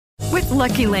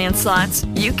Lucky Land Slots,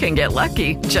 you can get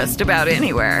lucky just about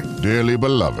anywhere. Dearly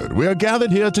beloved, we are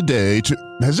gathered here today to...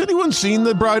 Has anyone seen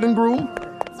the bride and groom?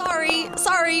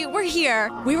 Sorry, we're here.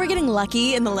 We were getting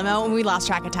lucky in the limo and we lost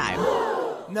track of time.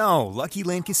 No, Lucky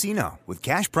Land Casino, with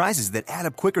cash prizes that add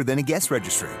up quicker than a guest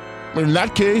registry. In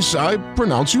that case, I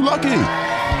pronounce you lucky.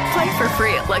 Play for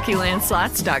free at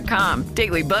LuckyLandSlots.com.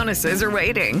 Daily bonuses are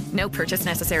waiting. No purchase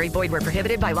necessary. Void where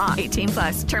prohibited by law.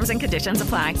 18+. Terms and conditions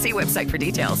apply. See website for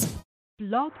details.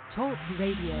 Blog Talk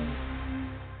Radio.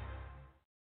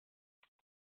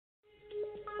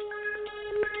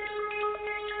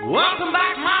 Welcome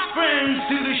back, my friends,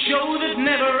 to the show that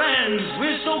never ends.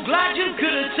 We're so glad you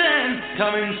could attend.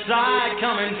 Come inside,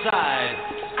 come inside.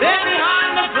 There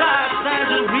behind the glass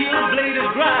stands a real blade of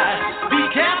grass. Be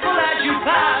careful as you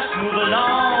pass. Move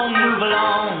along, move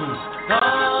along.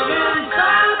 Come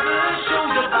inside, the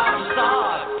show's about to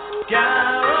start.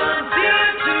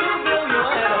 Guaranteed to blow your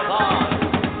head apart.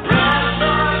 Rest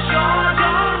assured,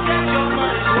 don't get your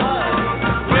money's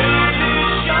worth. Really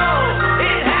show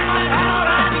it has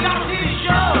out and you gotta see the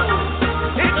show.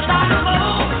 It's a dynamo.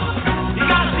 You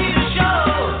gotta see the show.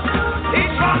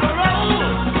 It's rock and roll.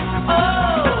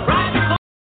 Oh, right.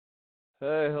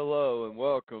 Hey, hello, and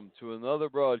welcome to another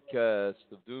broadcast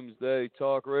of Doomsday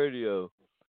Talk Radio.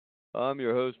 I'm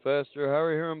your host, Pastor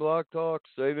Harry, here on Blog Talk,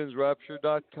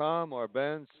 SatansRapture.com, our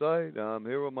band site. I'm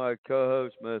here with my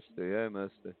co-host, Misty. Hey,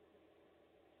 Misty.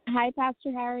 Hi,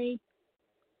 Pastor Harry.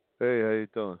 Hey, how you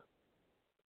doing?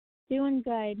 Doing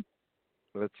good.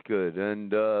 That's good. And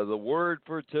the word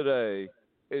for today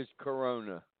is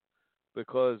Corona,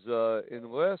 because in the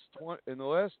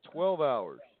last 12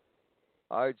 hours,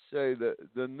 I'd say that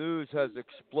the news has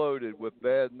exploded with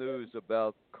bad news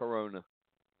about Corona.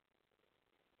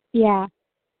 Yeah.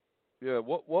 Yeah,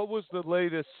 what was the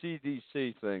latest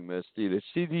CDC thing, Misty? The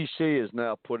CDC is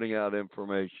now putting out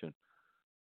information.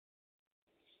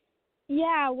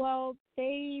 Yeah, well,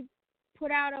 they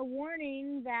put out a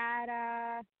warning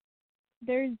that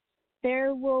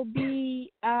there will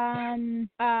be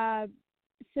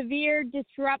severe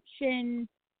disruption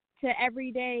to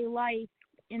everyday life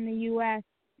in the U.S.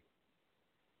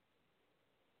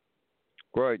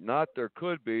 Right, not there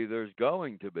could be, there's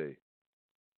going to be.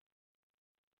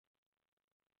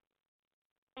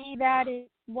 That is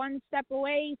one step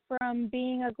away from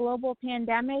being a global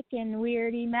pandemic, and we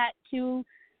already met two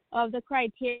of the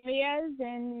criterias,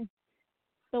 and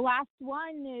the last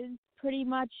one is pretty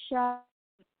much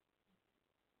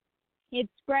it's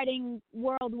spreading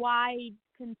worldwide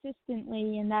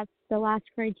consistently, and that's the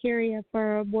last criteria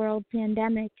for a world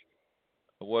pandemic.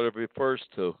 What are we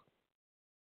first to?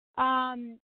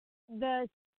 The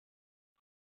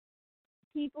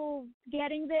people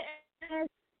getting the illness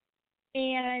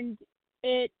and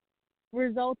it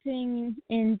resulting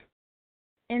in,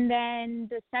 and then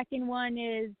the second one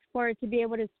is for it to be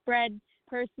able to spread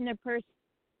person to person,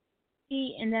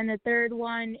 and then the third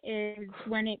one is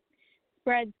when it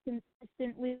spreads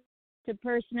consistently to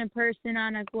person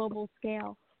on a global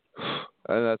scale.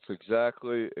 And that's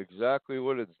exactly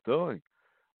what it's doing.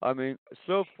 I mean,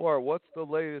 so far, what's the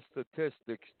latest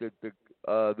statistics that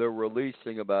they're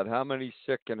releasing about how many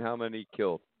sick and how many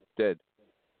killed, dead?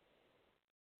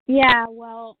 Yeah,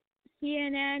 well,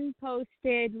 CNN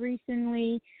posted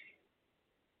recently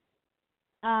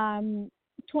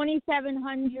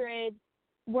 2,700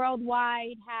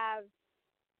 worldwide have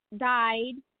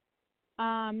died,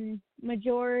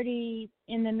 majority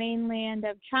in the mainland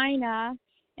of China,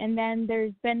 and then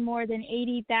there's been more than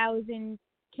 80,000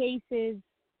 cases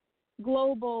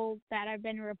global that have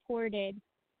been reported.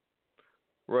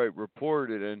 Right,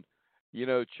 reported. And, you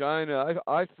know, China,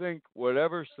 I think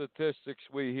whatever statistics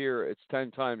we hear, it's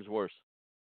 10 times worse.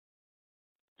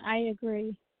 I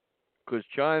agree. Because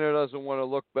China doesn't want to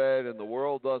look bad and the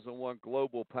world doesn't want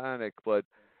global panic, but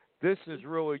this is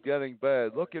really getting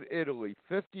bad. Look at Italy.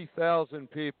 50,000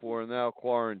 people are now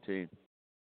quarantined.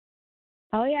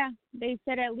 Oh, yeah. They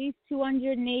said at least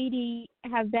 280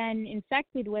 have been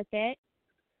infected with it.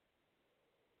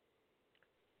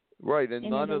 Right, and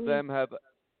none of them have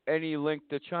any link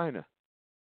to China.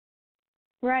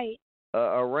 Right.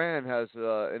 Iran has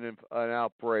an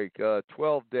outbreak,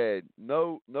 12 dead,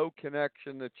 no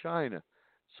connection to China.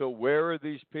 So where are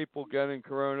these people getting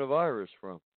coronavirus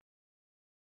from?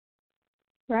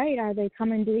 Right. Are they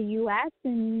coming to the U.S.?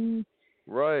 And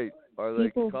right. Are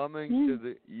they coming to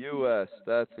the U.S.?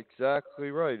 That's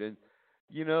exactly right. And,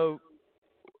 you know,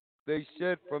 they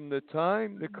said from the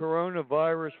time the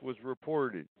coronavirus was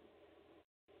reported,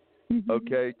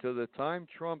 okay, to the time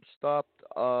Trump stopped,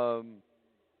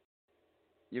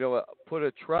 put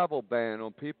a travel ban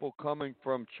on people coming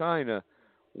from China,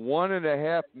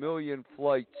 1.5 million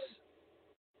flights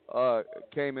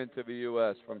came into the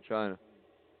U.S. from China.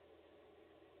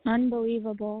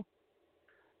 Unbelievable.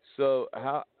 So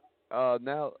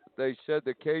now they said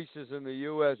the cases in the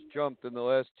U.S. jumped in the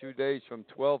last 2 days from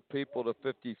 12 people to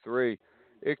 53.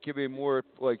 It could be more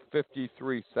like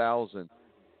 53,000.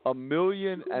 1.5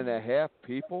 million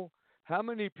people? How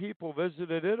many people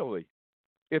visited Italy?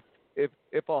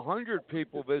 If 100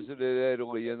 people visited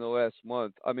Italy in the last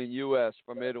month, I mean U.S.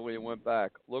 from Italy and went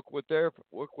back, look what they're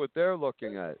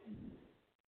looking at.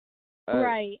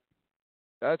 Right.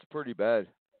 That's pretty bad.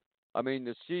 I mean,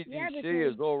 the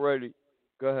CDC is already.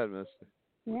 Go ahead, Mister.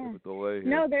 Yeah. Delay here.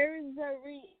 No, there's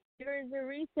a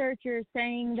researcher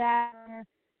saying that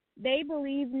they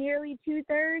believe nearly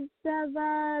 2/3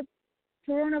 of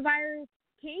coronavirus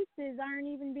cases aren't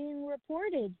even being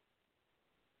reported.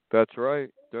 That's right.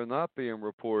 They're not being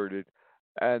reported.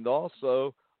 And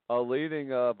also, a leading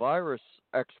virus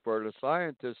expert, a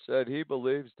scientist, said he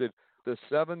believes that the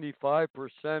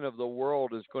 75% of the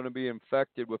world is going to be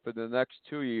infected within the next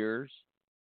 2 years.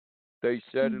 They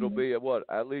said it'll be,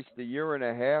 at least a year and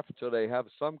a half till they have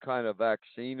some kind of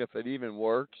vaccine, if it even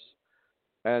works.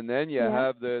 And then you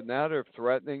have now they're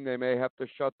threatening they may have to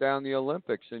shut down the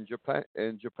Olympics in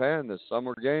Japan, the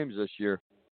Summer Games this year.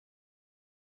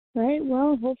 Right.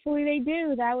 Well, hopefully they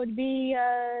do. That would be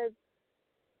a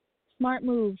smart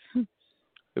move.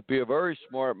 It'd be a very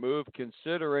smart move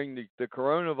considering the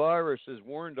coronavirus is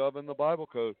warned of in the Bible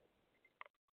code.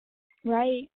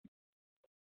 Right.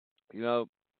 You know,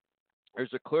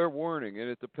 there's a clear warning, and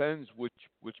it depends which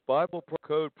Bible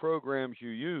code programs you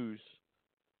use.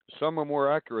 Some are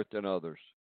more accurate than others.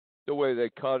 The way they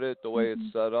cut it, the way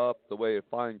it's set up, the way it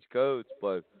finds codes.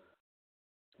 But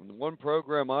the one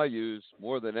program I use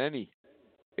more than any,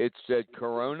 it said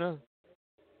Corona,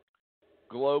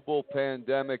 Global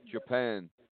Pandemic, Japan.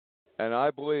 And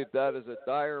I believe that is a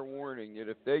dire warning that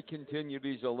if they continue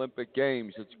these Olympic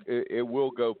Games, it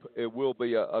will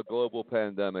be a global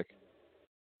pandemic.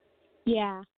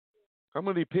 Yeah. How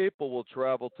many people will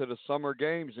travel to the Summer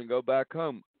Games and go back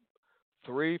home?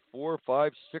 3, 4,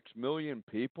 5, 6 million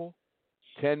people?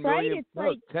 10 million?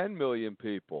 Right? It's 10 million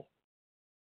people.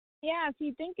 Yeah, if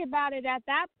you think about it, at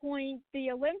that point,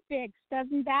 the Olympics,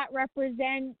 doesn't that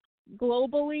represent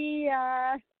globally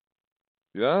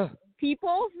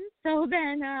people? So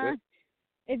then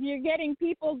if you're getting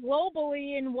people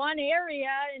globally in one area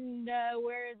and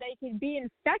where they could be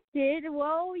infected,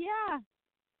 well, yeah,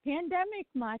 pandemic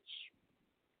much.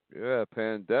 Yeah,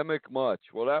 pandemic much.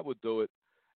 Well, that would do it.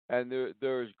 And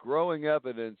there's growing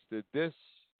evidence that this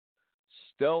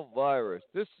stealth virus,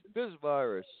 this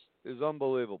virus is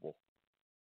unbelievable.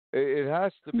 It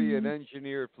has to be an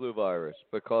engineered flu virus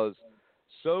because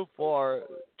so far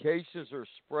cases are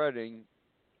spreading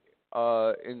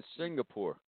in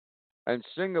Singapore. And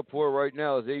Singapore right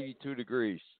now is 82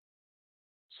 degrees.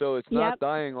 So it's not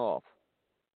dying off.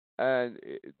 And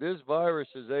this virus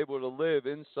is able to live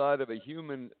inside of a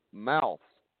human mouth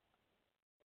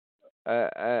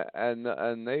and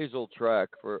nasal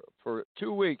tract for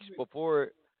 2 weeks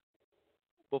before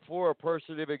a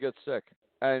person even gets sick.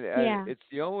 And it's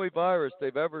the only virus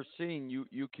they've ever seen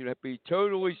you can be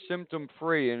totally symptom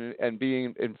free and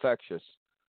being infectious.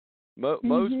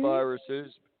 Most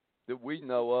viruses that we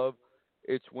know of,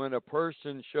 it's when a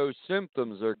person shows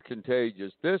symptoms are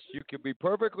contagious. This, you can be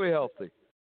perfectly healthy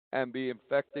and be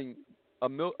infecting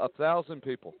 1,000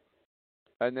 people.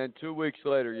 And then 2 weeks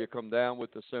later, you come down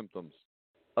with the symptoms.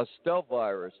 A stealth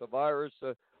virus,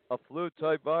 a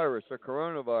flu-type virus, a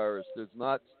coronavirus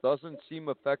doesn't seem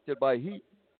affected by heat.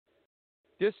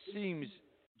 This seems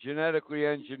genetically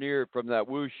engineered from that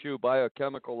Wushu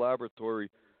biochemical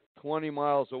laboratory 20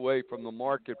 miles away from the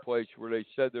marketplace where they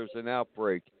said there's an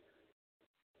outbreak.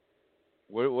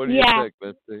 What do you think,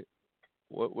 Misty?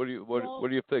 What do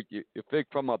you think? You think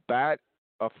from a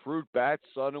fruit bat,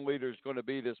 suddenly there's going to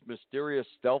be this mysterious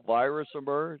stealth virus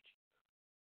emerge?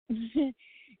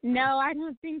 No, I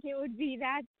don't think it would be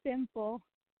that simple.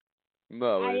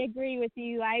 No. I agree with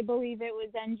you. I believe it was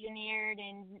engineered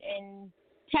and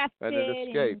tested. And it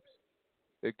escaped.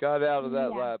 It got out of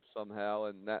that lab somehow,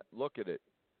 and look at it.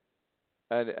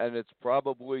 And it's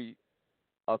probably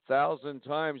 1,000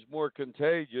 times more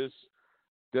contagious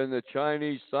than the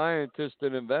Chinese scientist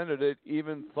that invented it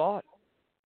even thought.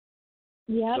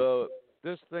 Yeah. So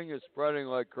this thing is spreading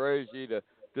like crazy. The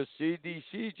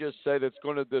CDC just said it's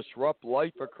going to disrupt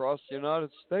life across the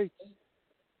United States.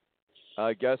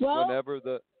 I guess whenever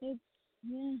the...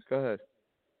 Go ahead.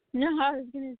 No, I was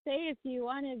going to say, if you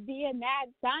want to be a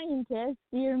mad scientist,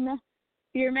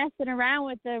 you're messing around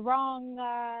with the wrong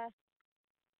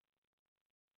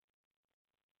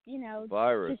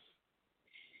virus.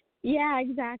 Yeah,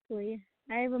 exactly.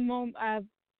 I have a moment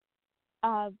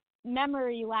of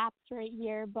memory lapse right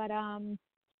here, but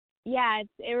yeah,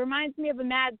 it reminds me of a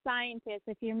mad scientist.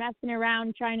 If you're messing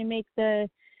around trying to make the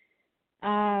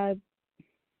ultimate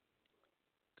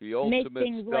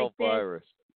things stealth like this. virus.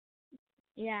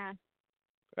 Yeah.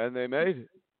 And they made it.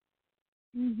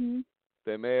 Mhm.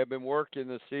 They may have been working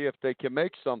to see if they can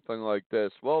make something like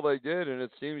this. Well, they did, and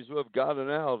it seems to have gotten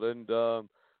out. And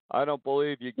I don't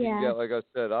believe you can get, like I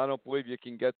said, I don't believe you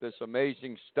can get this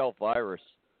amazing stealth virus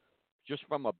just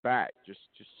from a bat. Just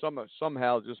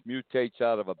somehow just mutates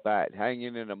out of a bat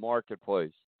hanging in a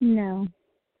marketplace. No.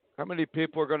 How many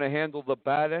people are going to handle the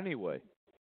bat anyway?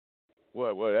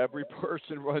 What? Every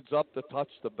person runs up to touch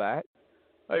the bat?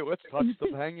 Hey, let's touch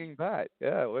the hanging bat.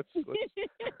 Yeah, let's.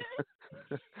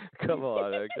 Come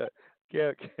on, I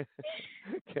can't.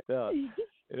 No.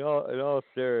 In all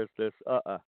seriousness,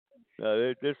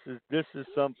 No, this is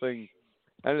something,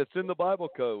 and it's in the Bible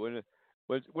code. When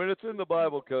it's in the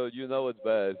Bible code, you know it's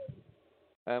bad.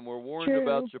 And we're warned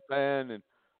about Japan, and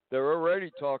they're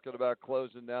already talking about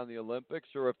closing down the Olympics,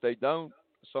 or if they don't,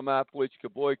 some athletes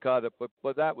could boycott it.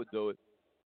 But that would do it.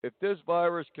 If this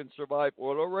virus can survive,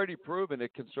 well, it's already proven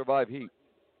it can survive heat.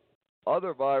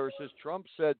 Other viruses, Trump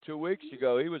said 2 weeks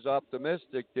ago, he was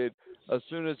optimistic that as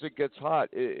soon as it gets hot,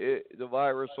 the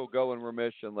virus will go in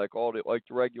remission, like the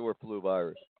regular flu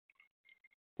virus.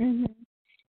 Mhm.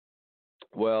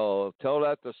 Well, tell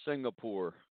that to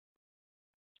Singapore.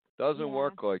 Doesn't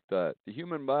work like that. The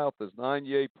human mouth is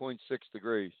 98.6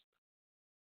 degrees.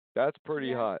 That's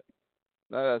pretty hot.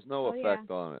 That has no effect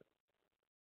on it.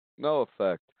 No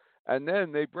effect. And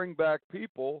then they bring back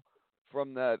people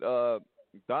from that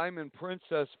Diamond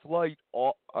Princess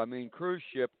cruise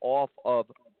ship off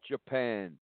of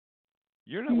Japan.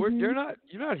 You're not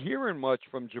hearing much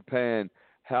from Japan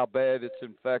how bad it's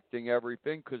infecting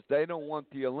everything because they don't want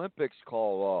the Olympics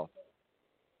called off.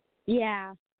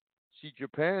 Yeah. See,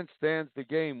 Japan stands to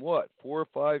gain what, $4,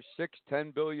 5, 6,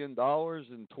 $10 billion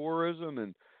in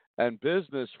tourism and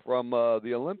business from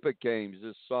the Olympic Games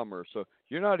this summer. So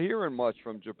you're not hearing much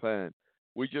from Japan.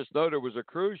 We just know there was a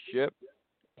cruise ship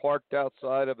parked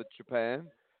outside of Japan.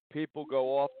 People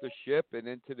go off the ship and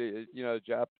into the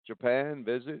Japan,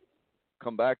 visit,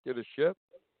 come back to the ship,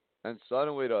 and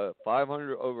suddenly over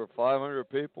 500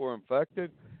 people are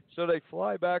infected. So they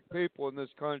fly back people in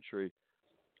this country,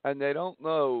 and they don't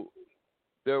know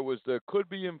there could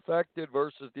be infected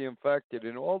versus the infected,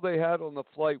 and all they had on the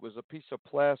flight was a piece of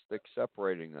plastic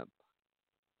separating them.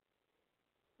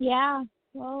 Yeah,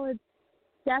 well, it's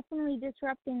definitely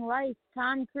disrupting life.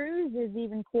 Tom Cruise is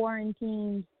even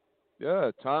quarantined. Yeah,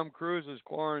 Tom Cruise is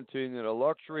quarantined in a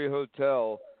luxury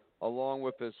hotel along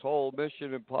with his whole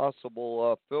Mission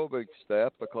Impossible filming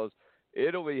staff because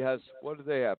Italy has, what do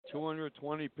they have,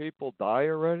 220 people die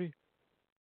already?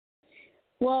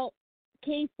 Well,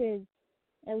 cases.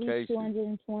 At least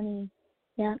 220.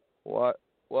 Yeah. What?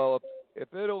 Well,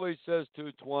 if Italy says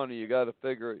 220, you got to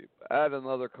figure add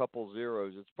another couple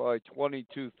zeros. It's probably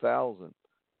 22,000.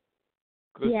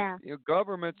 Because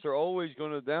governments are always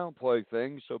going to downplay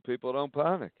things so people don't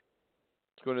panic.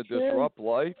 It's going to disrupt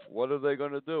life. What are they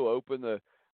going to do?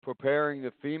 Preparing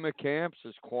the FEMA camps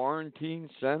as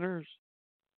quarantine centers?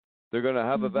 They're going to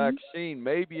have a vaccine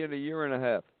maybe in a year and a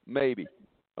half, maybe.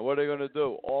 And what are they going to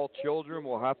do? All children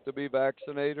will have to be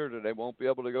vaccinated and they won't be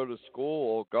able to go to school,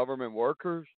 all government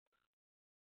workers?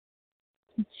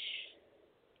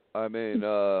 I mean,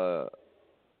 who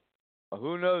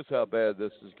knows how bad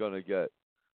this is going to get.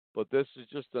 But this is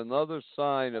just another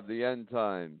sign of the end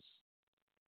times.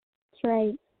 That's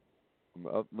right.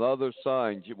 Another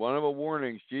sign. One of the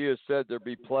warnings, Jesus said there'd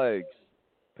be plagues,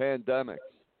 pandemics.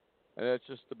 And it's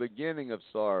just the beginning of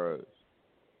sorrows.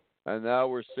 And now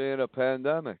we're seeing a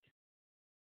pandemic.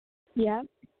 Yeah.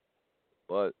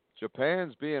 But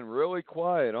Japan's being really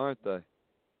quiet, aren't they?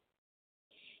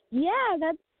 Yeah,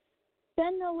 that's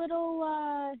been a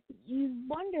little, you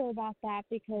wonder about that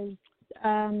because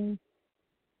how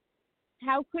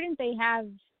couldn't they have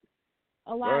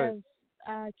a lot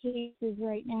of cases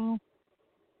right now?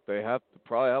 They have to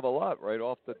probably have a lot right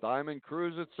off the Diamond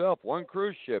Cruise itself. One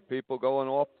cruise ship, people going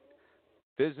off,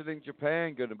 visiting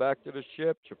Japan, going back to the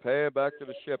ship, Japan back to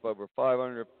the ship, over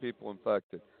 500 people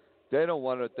infected. They don't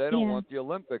want it. They don't want the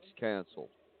Olympics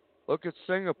canceled. Look at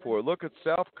Singapore. Look at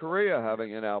South Korea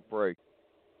having an outbreak.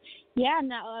 Yeah,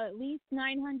 now at least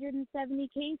 970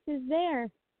 cases there.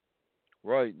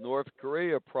 Right. North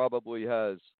Korea probably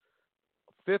has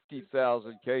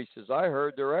 50,000 cases. I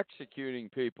heard they're executing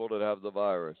people that have the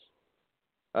virus.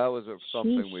 That was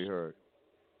something we heard.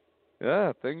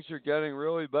 Yeah, things are getting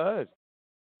really bad.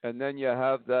 and then you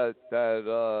have that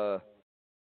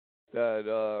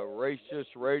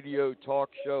racist radio talk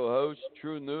show host,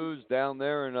 True News, down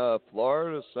there in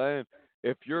Florida, saying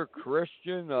if you're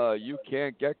Christian, you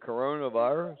can't get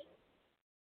coronavirus.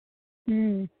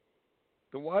 Hmm.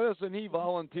 Then why doesn't he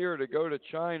volunteer to go to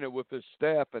China with his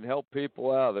staff and help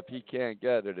people out if he can't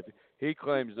get it? If he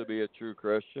claims to be a true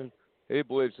Christian, he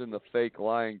believes in the fake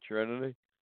lying Trinity.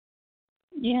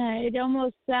 Yeah, it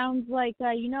almost sounds like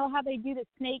you know how they do the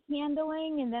snake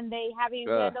handling, and then they have you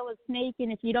handle a snake,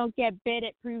 and if you don't get bit,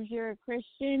 it proves you're a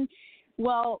Christian.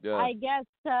 Well, I guess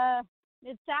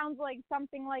it sounds like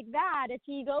something like that. If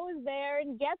he goes there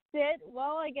and gets it,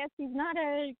 well, I guess he's not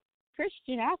a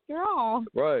Christian after all.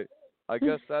 Right. I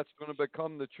guess that's going to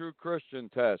become the true Christian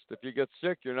test. If you get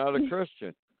sick, you're not a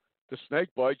Christian. The snake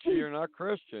bites you, you're not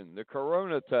Christian. The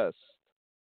corona test.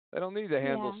 They don't need to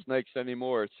handle snakes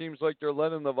anymore. It seems like they're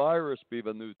letting the virus be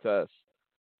the new test.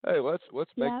 Hey, let's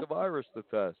make the virus the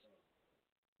test.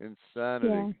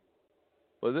 Insanity. Yeah.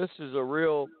 Well, this is a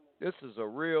real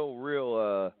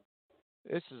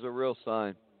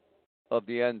sign of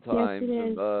the end times. Yes,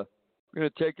 it is. And we're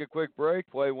going to take a quick break,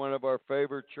 play one of our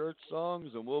favorite church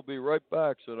songs, and we'll be right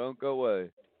back, so don't go away.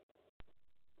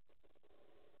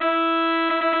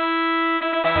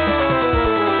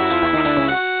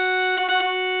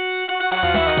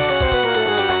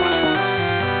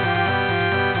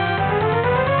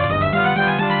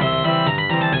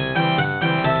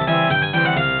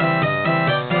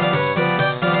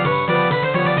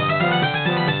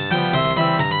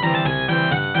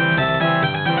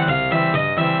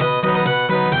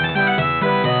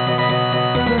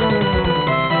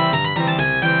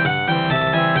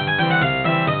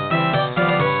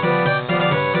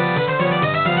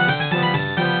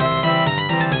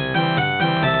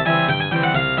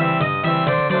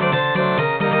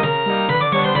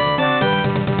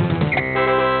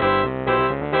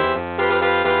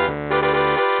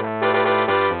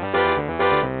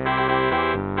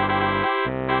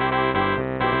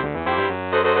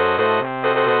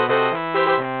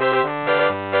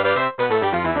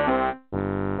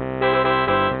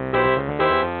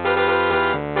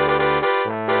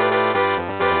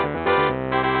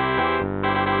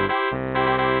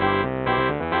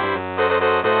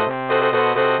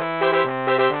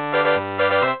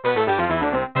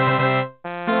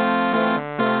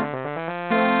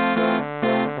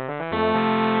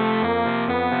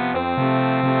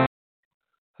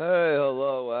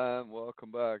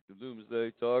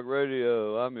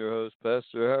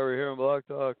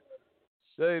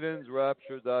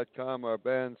 SatansRapture.com, our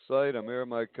band site. I'm here with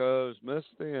my co-host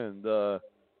Misty, and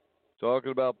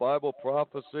talking about Bible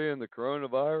prophecy and the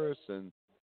coronavirus. And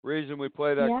reason we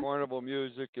play that carnival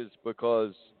music is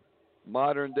because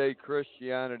modern day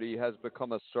Christianity has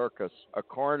become a circus, a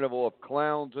carnival of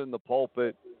clowns in the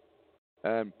pulpit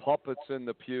and puppets in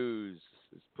the pews.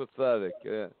 It's pathetic,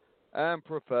 and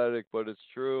prophetic, but it's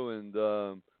true.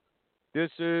 And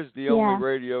this is the only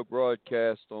radio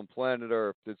broadcast on planet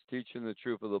Earth that's teaching the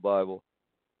truth of the Bible,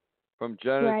 from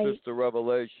Genesis to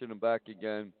Revelation and back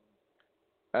again.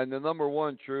 And the number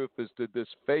one truth is that this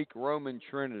fake Roman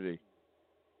Trinity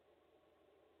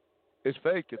is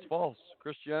fake. It's false.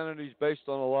 Christianity is based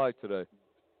on a lie today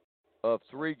of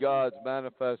three gods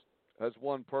manifest as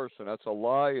one person. That's a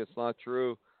lie. It's not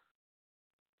true.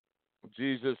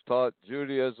 Jesus taught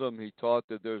Judaism. He taught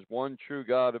that there's one true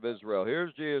God of Israel.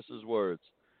 Here's Jesus' words.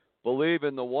 Believe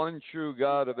in the one true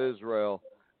God of Israel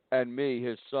and me,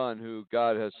 his son, who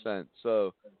God has sent.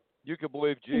 So you can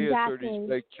believe Jesus or these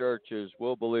fake churches.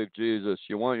 We'll believe Jesus.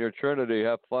 You want your Trinity,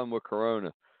 have fun with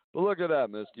Corona. But look at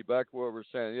that, Misty. Back to what we're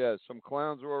saying. Yeah, some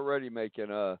clowns are already making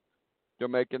they're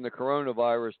making the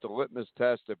coronavirus the litmus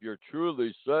test if you're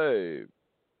truly saved.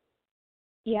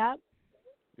 Yep.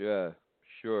 Yeah,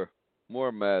 sure.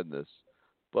 More madness.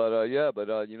 But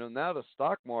now the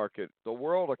stock market, the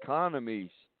world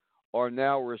economies are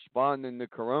now responding to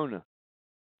Corona.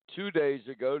 2 days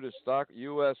ago, the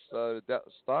U.S.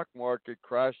 Stock market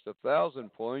crashed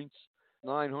 1,000 points.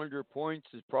 900 points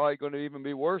is probably going to even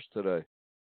be worse today.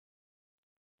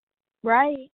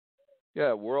 Right.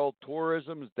 Yeah, world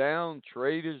tourism's down,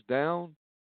 trade is down.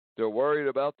 They're worried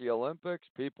about the Olympics.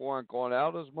 People aren't going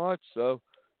out as much. So,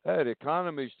 hey, the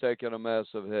economy's taking a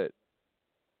massive hit.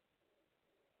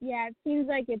 Yeah, it seems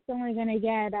like it's only going to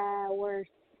get worse.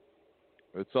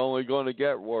 It's only going to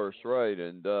get worse, right?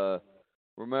 And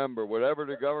remember, whatever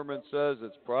the government says,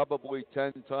 it's probably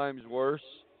 10 times worse.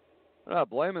 We're not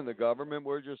blaming the government.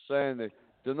 We're just saying that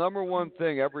the number one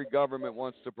thing every government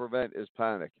wants to prevent is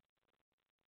panic.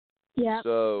 Yeah.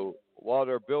 So while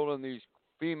they're building these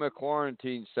FEMA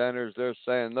quarantine centers, they're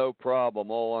saying no problem,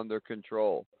 all under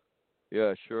control.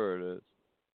 Yeah, sure it is.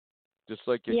 Just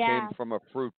like it came from a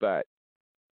fruit bat.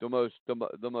 The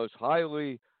most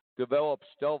highly developed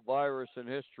stealth virus in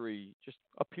history just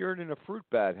appeared in a fruit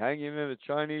bat hanging in a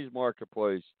Chinese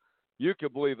marketplace. You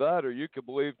could believe that, or you could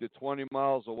believe that 20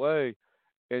 miles away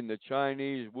in the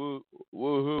Chinese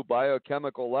Wuhu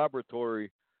biochemical laboratory,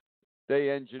 they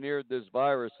engineered this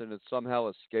virus and it somehow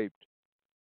escaped.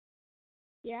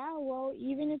 Yeah, well,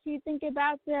 even if you think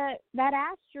about that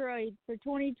asteroid for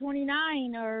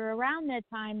 2029 or around that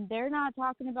time, they're not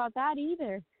talking about that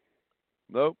either.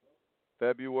 Nope.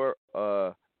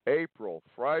 April,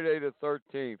 Friday the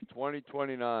 13th,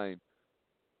 2029.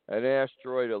 An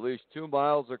asteroid at least 2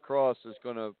 miles across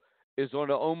is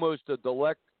on almost a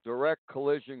direct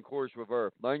collision course with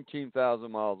Earth,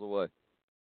 19,000 miles away.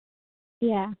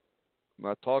 Yeah. I'm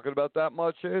not talking about that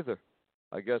much either.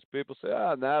 I guess people say,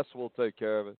 NASA will take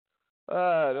care of it.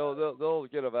 They'll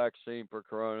get a vaccine for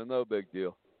corona, no big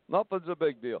deal. Nothing's a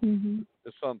big deal to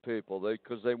some people,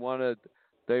 because they want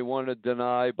to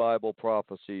deny Bible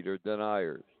prophecy. They're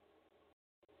deniers.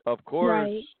 Of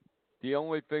course, the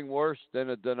only thing worse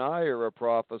than a denier of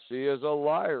prophecy is a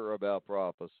liar about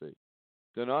prophecy.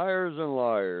 Deniers and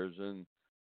liars, and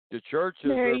the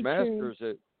churches are masters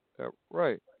at.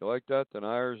 Right, you like that?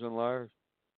 Deniers and liars.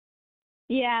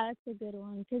 Yeah, that's a good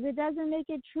one, because it doesn't make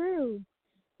it true.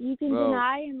 You can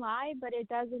deny and lie, but it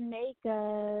doesn't make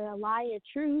a lie a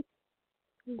truth.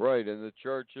 Right, and the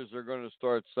churches are going to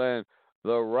start saying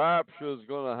the rapture is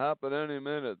going to happen any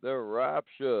minute. The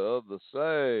rapture of the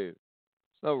saved.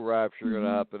 There's no rapture going to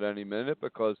happen any minute,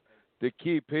 because the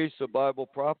key piece of Bible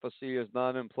prophecy is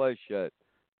not in place yet.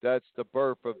 That's the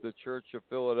birth of the Church of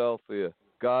Philadelphia,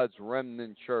 God's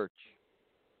remnant church.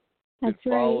 It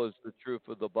follows the truth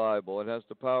of the Bible. It has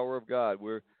the power of God.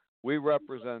 We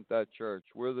represent that church.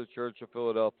 We're the Church of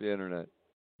Philadelphia Internet.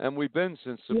 And we've been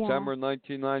since September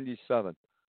 1997.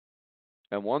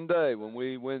 And one day, when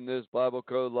we win this Bible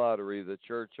Code lottery, the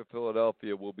Church of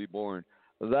Philadelphia will be born.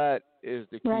 That is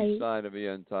the key sign of the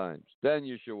end times. Then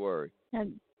you should worry.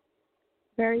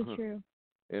 Very true.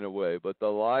 In a way. But the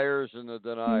liars and the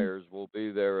deniers will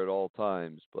be there at all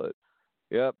times. But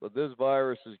this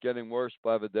virus is getting worse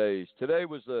by the days. Today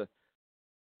was a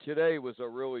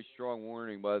really strong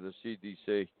warning by the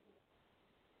CDC.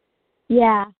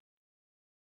 Yeah.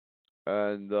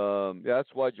 And that's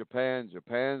why Japan's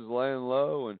laying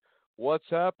low. And what's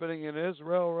happening in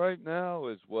Israel right now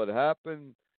is what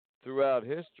happened throughout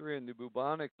history in the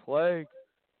bubonic plague.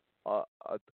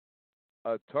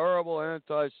 A terrible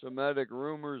anti-Semitic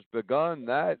rumors begun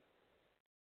that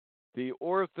the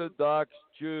Orthodox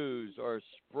Jews are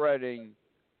spreading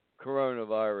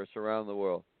coronavirus around the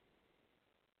world.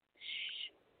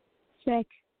 Sick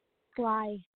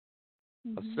lie.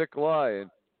 A sick lie. And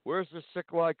where's the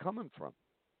sick lie coming from?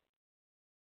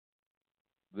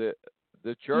 The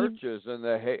churches and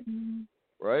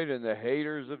and the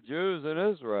haters of Jews in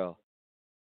Israel.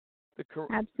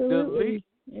 Absolutely.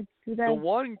 The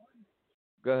one.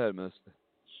 Go ahead, Mister.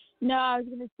 No, I was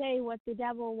going to say what the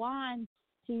devil wants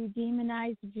to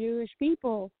demonize the Jewish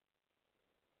people.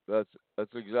 That's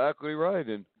exactly right,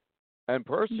 and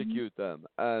persecute them.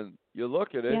 And you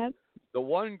look at it, the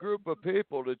one group of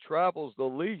people that travels the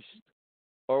least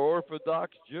are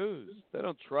Orthodox Jews. They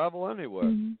don't travel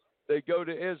anywhere. They go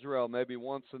to Israel maybe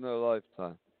once in their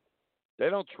lifetime. They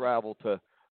don't travel to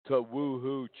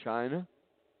Wuhu, China.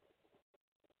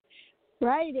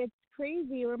 Right, it's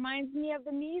crazy. It reminds me of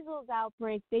the measles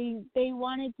outbreak. They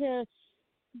wanted to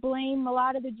blame a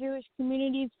lot of the Jewish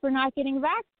communities for not getting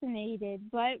vaccinated.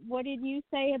 But what did you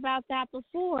say about that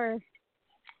before?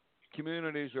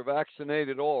 Communities are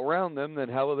vaccinated all around them, then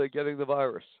how are they getting the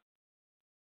virus?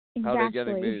 Exactly. How are they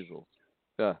getting measles?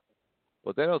 Yeah.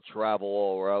 But they don't travel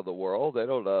all around the world. They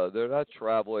don't they're not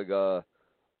traveling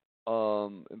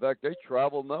in fact they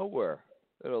travel nowhere.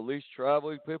 They're the least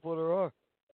traveling people there are.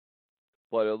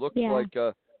 But it looks like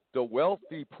the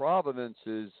wealthy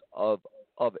provinces of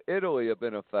Italy have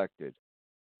been affected,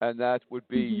 and that would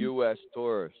be U.S.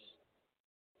 tourists.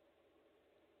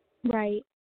 Right.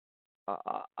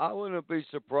 I wouldn't be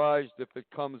surprised if it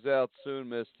comes out soon,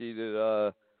 Misty,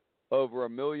 that over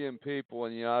 1 million people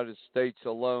in the United States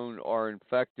alone are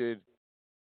infected,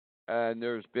 and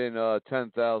there's been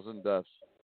 10,000 deaths.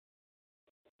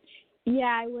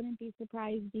 Yeah, I wouldn't be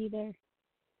surprised either.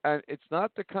 And it's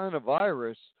not the kind of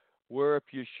virus where if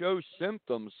you show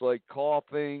symptoms like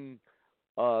coughing,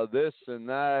 this and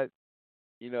that,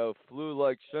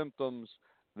 flu-like symptoms,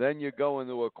 then you go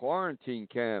into a quarantine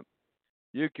camp.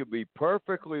 You could be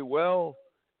perfectly well,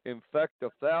 infect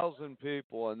 1,000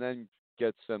 people, and then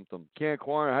get symptoms. Can't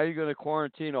quarantine. How are you going to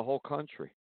quarantine a whole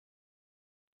country?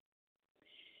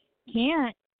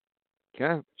 Can't.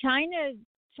 Can't. China's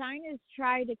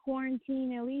tried to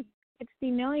quarantine at least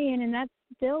 60 million, and that's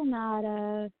still not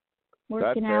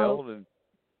working that out. failed,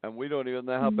 and we don't even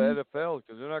know how bad it failed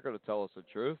because they're not going to tell us the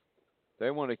truth.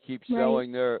 They want to keep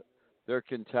selling their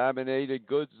contaminated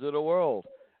goods to the world.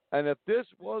 And if this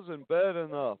wasn't bad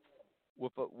enough,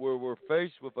 where we're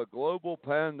faced with a global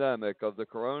pandemic of the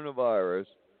coronavirus,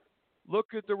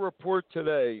 look at the report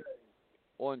today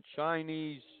on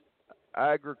Chinese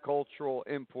agricultural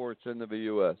imports into the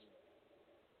U.S.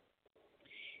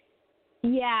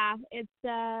 Yeah, it's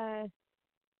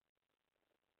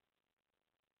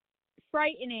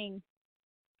frightening.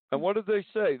 And what did they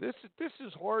say? This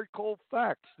is hard, cold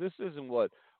facts. This isn't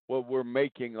what we're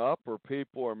making up or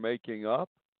people are making up.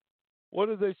 What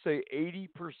did they say?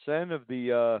 80% of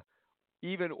the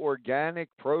even organic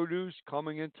produce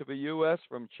coming into the U.S.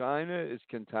 from China is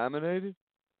contaminated?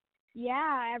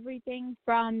 Yeah, everything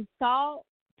from salt,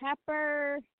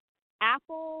 pepper,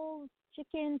 apples,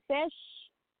 chicken, fish.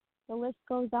 The list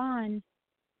goes on.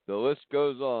 The list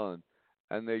goes on.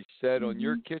 And they said on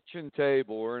your kitchen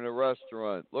table or in a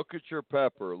restaurant, look at your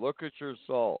pepper, look at your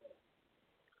salt.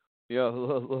 You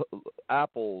know,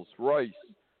 apples, rice,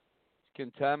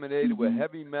 contaminated with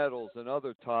heavy metals and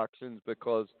other toxins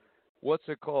because what's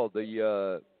it called?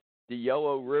 The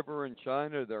Yellow River in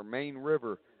China, their main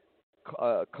river.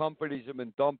 Companies have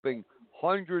been dumping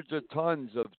hundreds of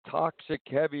tons of toxic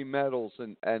heavy metals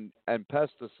and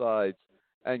pesticides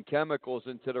and chemicals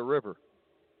into the river.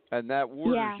 And that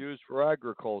water is used for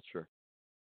agriculture.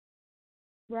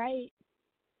 Right.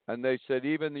 And they said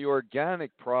even the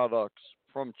organic products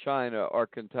from China are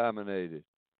contaminated.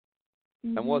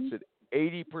 And what's it?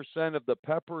 80% of the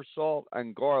pepper, salt,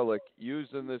 and garlic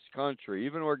used in this country,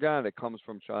 even organic, comes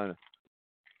from China.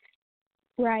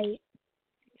 Right.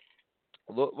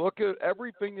 Look at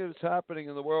everything that is happening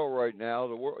in the world right now.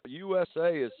 The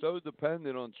USA is so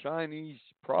dependent on Chinese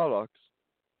products,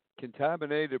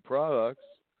 contaminated products.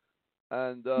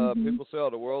 And people say, oh,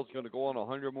 the world's going to go on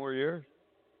 100 more years.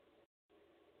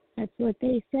 That's what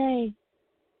they say.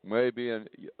 Maybe in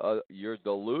your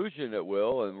delusion it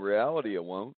will. In reality it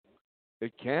won't.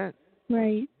 It can't.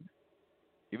 Right.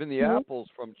 Even the apples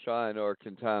from China are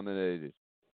contaminated.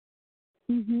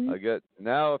 Mm-hmm. I get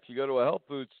now. If you go to a health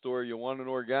food store, you want an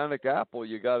organic apple.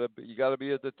 You gotta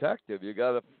be a detective. You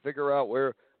gotta figure out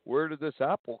where did this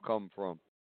apple come from.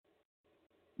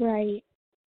 Right.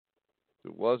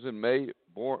 If it wasn't made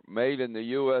in the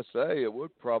USA, it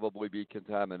would probably be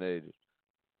contaminated.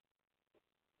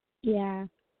 Yeah.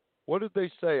 What did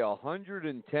they say?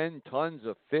 110 tons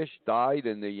of fish died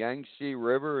in the Yangtze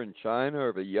River in China,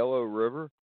 or the Yellow River?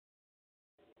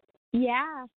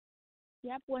 Yeah.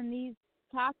 Yep, when these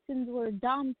toxins were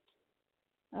dumped,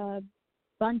 a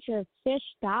bunch of fish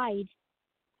died.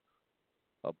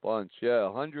 A bunch, yeah.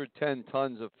 110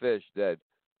 tons of fish dead.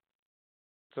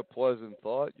 It's a pleasant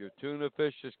thought. Your tuna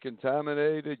fish is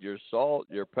contaminated, your salt,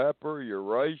 your pepper, your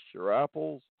rice, your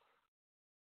apples.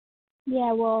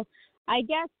 Yeah, well, I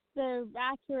guess the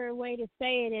accurate way to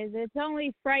say it is it's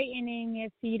only frightening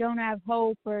if you don't have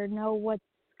hope or know what's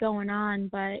going on,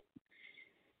 but...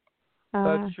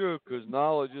 That's true, because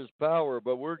knowledge is power,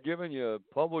 but we're giving you a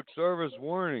public service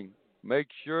warning. Make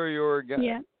sure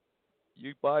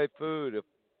you buy food. If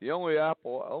the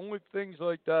only things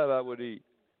like that I would eat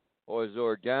was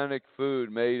organic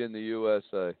food made in the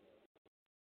USA.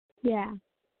 Yeah.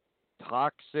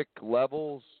 Toxic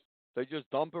levels, they just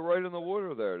dump it right in the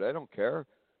water there. They don't care.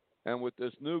 And with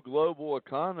this new global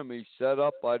economy set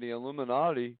up by the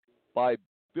Illuminati, by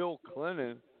Bill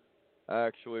Clinton,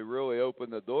 actually really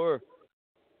opened the door.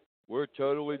 We're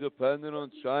totally dependent on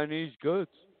Chinese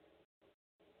goods.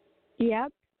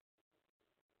 Yep.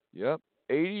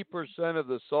 80% of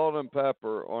the salt and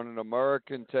pepper on an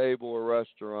American table or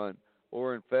restaurant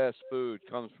or in fast food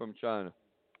comes from China.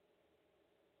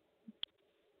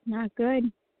 Not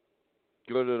good.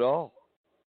 Good at all.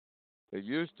 It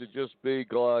used to just be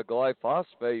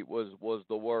glyphosate was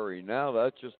the worry. Now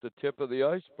that's just the tip of the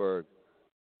iceberg.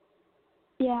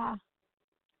 Yeah.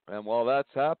 And while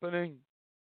that's happening,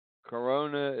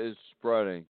 Corona is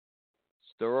spreading.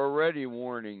 They're already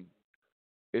warning.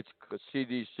 It's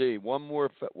CDC.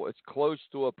 It's close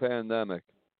to a pandemic.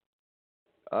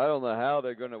 I don't know how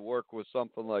they're going to work with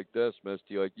something like this,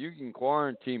 Misty. Like, you can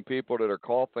quarantine people that are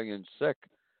coughing and sick,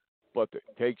 but it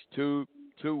takes two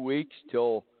weeks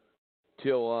till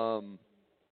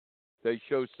they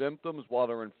show symptoms while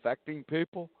they're infecting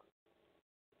people.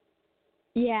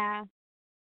 Yeah.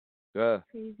 Yeah.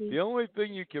 Crazy. The only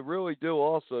thing you can really do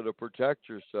also to protect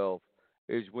yourself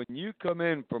is when you come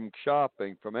in from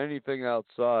shopping, from anything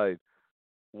outside,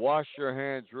 wash your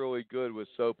hands really good with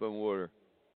soap and water.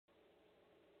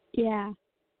 Yeah.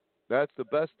 That's the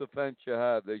best defense you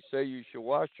have. They say you should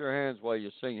wash your hands while you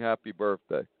sing happy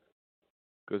birthday,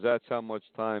 because that's how much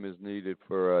time is needed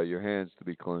for your hands to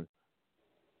be clean.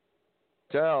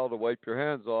 Towel to wipe your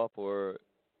hands off, or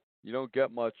you don't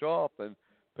get much off. And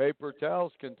paper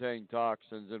towels contain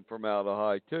toxins and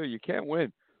formaldehyde too. You can't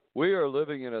win. We are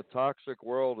living in a toxic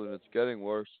world, and it's getting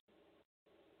worse.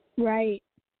 Right.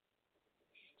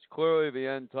 It's clearly the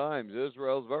end times.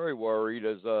 Israel's very worried.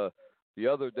 As the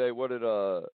other day, what did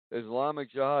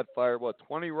Islamic Jihad fired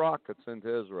 20 rockets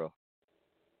into Israel?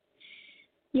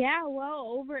 Yeah, well,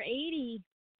 over 80,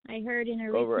 I heard in a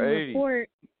recent Over 80. report.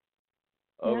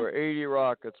 Over 80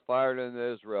 rockets fired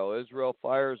into Israel. Israel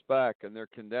fires back, and they're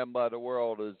condemned by the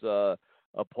world as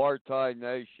apartheid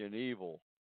nation, evil,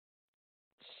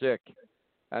 sick.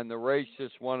 And the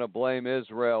racists want to blame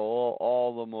Israel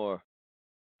all the more.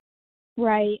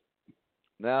 Right.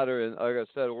 Now they're, like I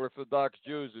said, Orthodox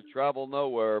Jews who travel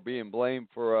nowhere are being blamed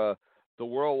for the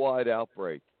worldwide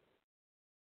outbreak.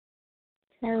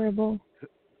 Terrible.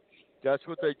 That's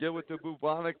what they did with the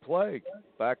bubonic plague.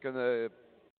 Back in the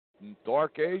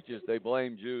Dark Ages, they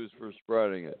blamed Jews for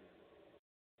spreading it.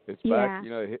 It's back,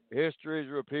 history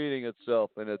is repeating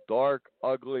itself in a dark,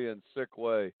 ugly, and sick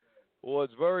way. Well,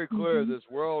 it's very clear this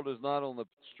world is not on the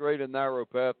straight and narrow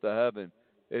path to heaven.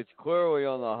 It's clearly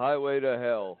on the highway to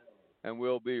hell, and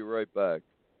we'll be right back.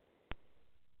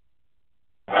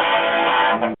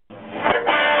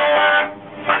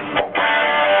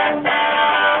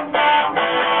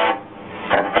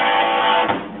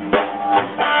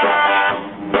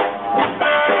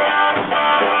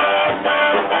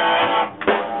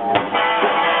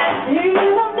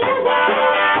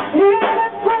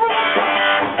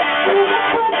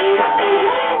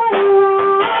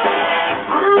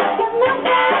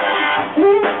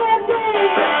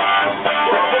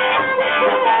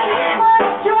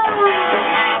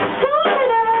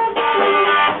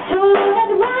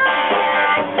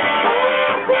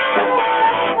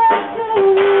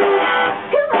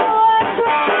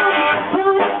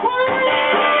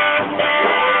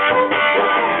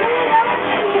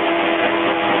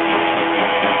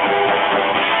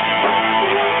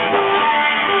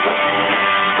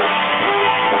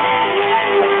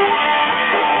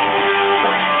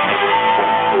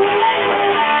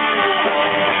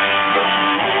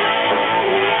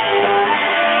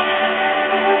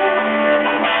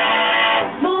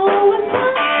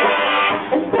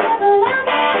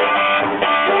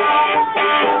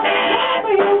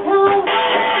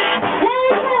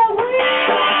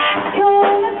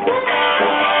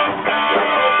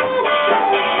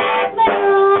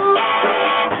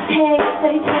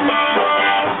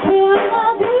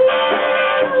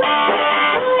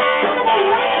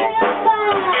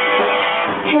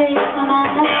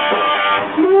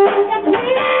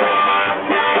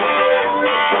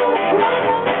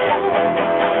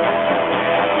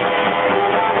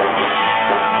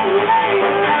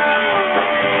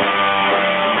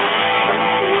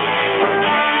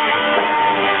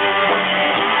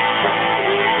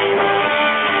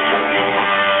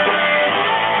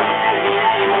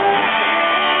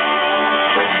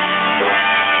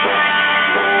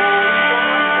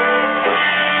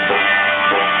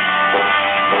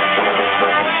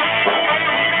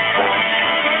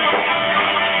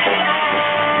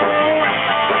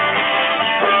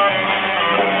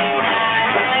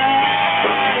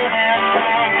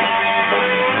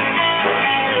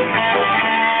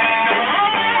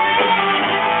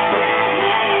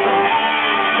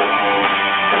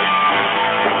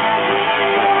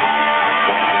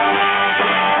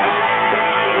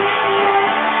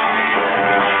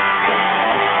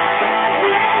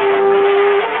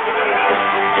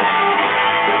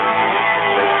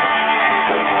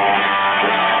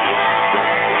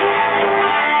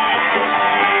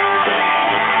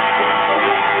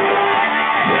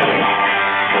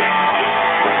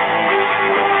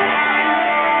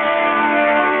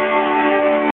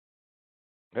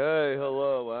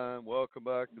 Welcome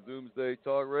back to Doomsday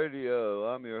Talk Radio.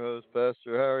 I'm your host,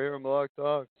 Pastor Harry, here on Blog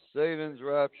Talk,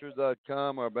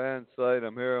 SatansRapture.com, our band site.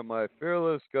 I'm here with my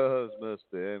fearless co-host, Misty.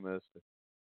 Hey,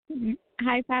 Misty.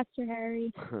 Hi, Pastor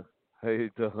Harry. How you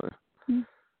doing?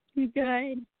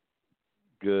 Good.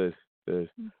 Good, good.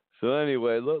 So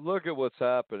anyway, look at what's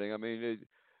happening. I mean,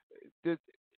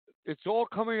 it's all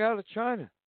coming out of China.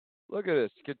 Look at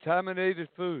this. Contaminated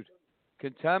food.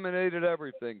 Contaminated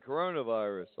everything,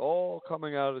 coronavirus, all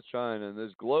coming out of China. And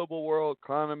this global world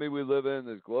economy we live in,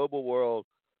 this global world,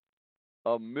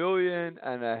 1.5 million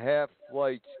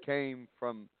flights came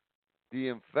from the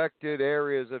infected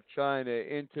areas of China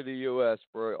into the U.S.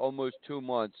 for almost 2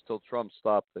 months till Trump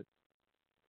stopped it.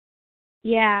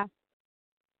 Yeah.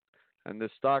 And the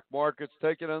stock market's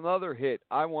taking another hit.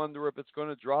 I wonder if it's going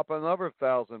to drop another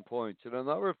 1,000 points and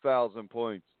another 1,000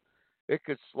 points. It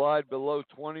could slide below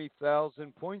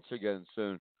 20,000 points again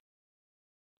soon.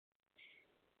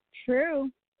 True.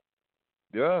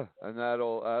 Yeah, and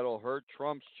that'll hurt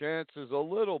Trump's chances a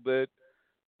little bit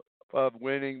of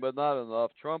winning, but not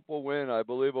enough. Trump will win. I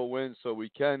believe he'll win, so we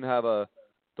can have to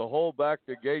hold back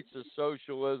the gates of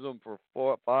socialism for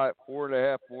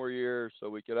 4.5 more years, so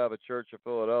we could have a Church of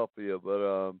Philadelphia.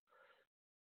 But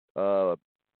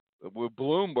with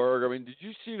Bloomberg, I mean, did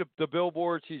you see the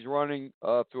billboards he's running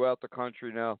throughout the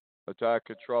country now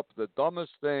attacking Trump? The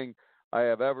dumbest thing I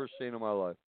have ever seen in my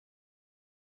life.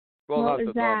 Well, What not was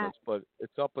the that? dumbest, but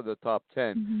it's up in the top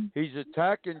 10. Mm-hmm. He's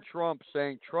attacking Trump,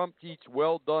 saying Trump eats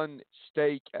well-done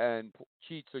steak and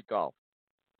cheats at golf.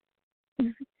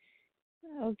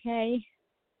 Okay.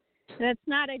 That's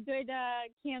not a good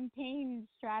campaign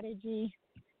strategy.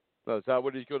 So is that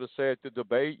what he's going to say at the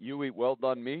debate? You eat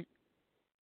well-done meat?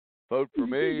 Vote for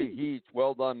me. He eats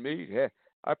well-done meat.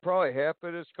 I probably half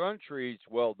of this country eats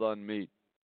well-done meat.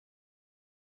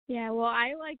 Yeah, well,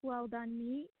 I like well done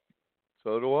meat.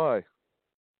 So do I.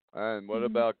 And what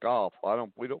about golf?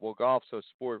 Well, golf's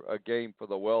a game for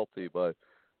the wealthy, but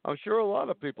I'm sure a lot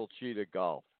of people cheat at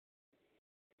golf.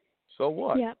 So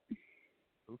what? Yep.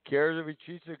 Who cares if he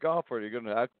cheats at golf? Are you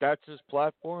gonna? That's his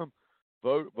platform.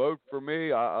 Vote for me.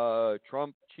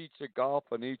 Trump cheats at golf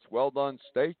and eats well done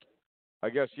steak. I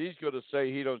guess he's gonna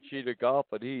say he don't cheat at golf,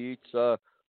 but he eats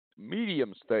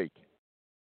medium steak.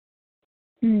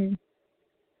 Mm.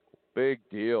 Big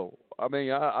deal. I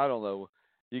mean, I don't know.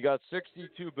 You got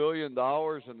 $62 billion,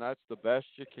 and that's the best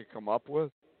you can come up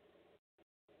with?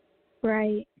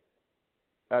 Right.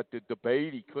 At the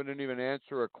debate, he couldn't even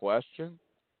answer a question?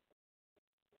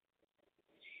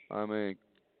 I mean,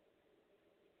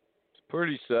 it's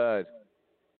pretty sad.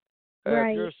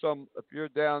 Right. If you're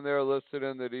down there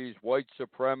listening to these white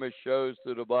supremacist shows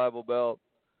to the Bible Belt,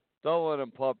 don't let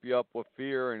them pump you up with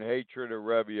fear and hatred and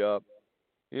rev you up.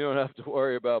 You don't have to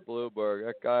worry about Bloomberg.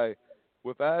 That guy,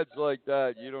 with ads like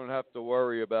that, you don't have to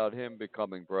worry about him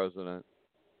becoming president.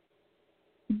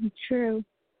 True.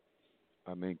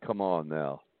 I mean, come on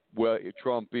now. Well,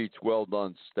 Trump eats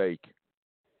well-done steak.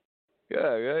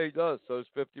 Yeah, he does. So is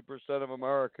 50% of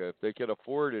America. If they can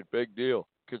afford it, big deal.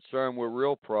 Concerned with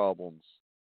real problems,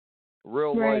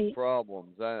 real-life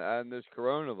problems, and this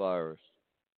coronavirus.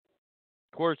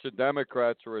 Of course, the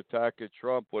Democrats are attacking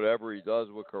Trump, whatever he does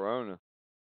with corona.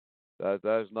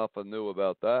 There's nothing new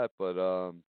about that, but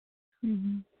I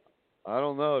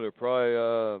don't know. They're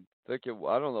probably thinking.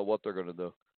 I don't know what they're going to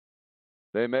do.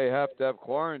 They may have to have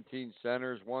quarantine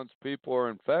centers once people are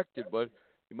infected, but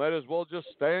you might as well just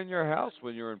stay in your house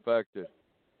when you're infected,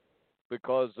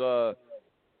 because the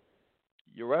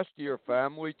rest of your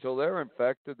family, till they're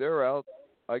infected, they're out.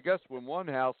 I guess when one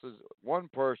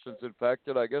person's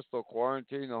infected, I guess they'll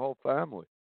quarantine the whole family.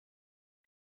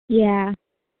 Yeah.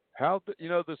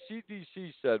 The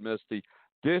CDC said, Misty,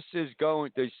 they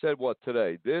said what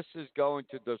today? This is going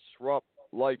to disrupt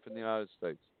life in the United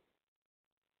States.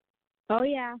 Oh,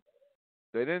 yeah.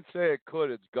 They didn't say it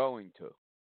could, it's going to.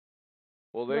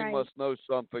 Well, they must know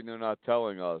something they're not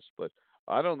telling us, but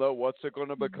I don't know what's it going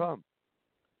to become.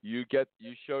 You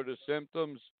show the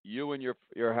symptoms, you and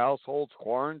your household's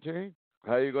quarantined.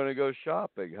 How are you going to go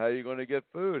shopping? How are you going to get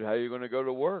food? How are you going to go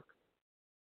to work?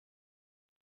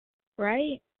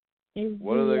 Right.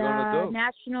 What are they going to do?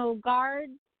 National Guard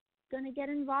going to get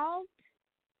involved?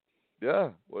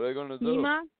 Yeah, what are they going to do?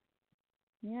 FEMA?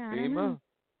 Yeah, I don't know.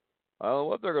 I don't know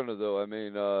what they're going to do. I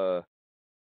mean,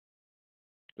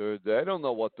 they don't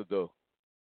know what to do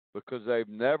because they've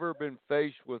never been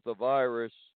faced with a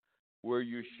virus where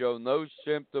you show no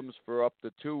symptoms for up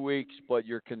to 2 weeks, but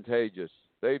you're contagious.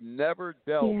 They've never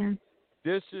dealt. Yeah.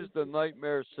 This is the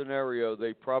nightmare scenario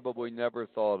they probably never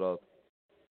thought of.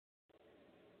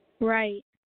 Right.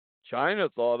 China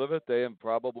thought of it. They have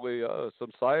probably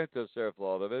some scientists there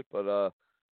thought of it, but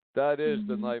that is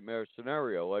the nightmare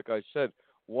scenario. Like I said,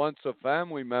 once a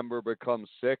family member becomes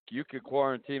sick, you could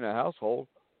quarantine a household.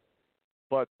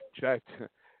 But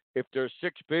if there's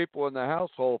 6 people in the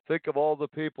household, think of all the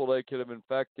people they could have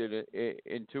infected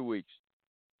in 2 weeks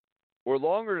or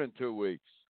longer than 2 weeks.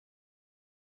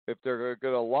 If they're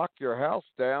going to lock your house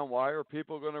down, why are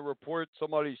people going to report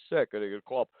somebody sick? Are they going to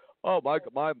call up? Oh,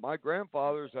 my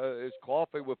grandfather is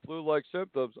coughing with flu-like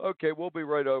symptoms. Okay, we'll be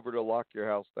right over to lock your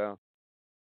house down.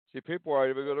 See, people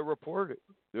aren't even going to report it.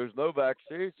 There's no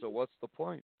vaccine, so what's the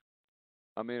point?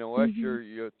 I mean, unless you're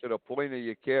to the point that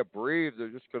you can't breathe, they're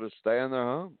just going to stay in their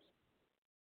homes.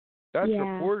 That's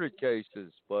reported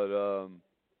cases, but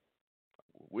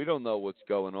we don't know what's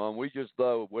going on. We just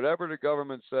know whatever the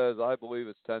government says, I believe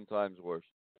it's 10 times worse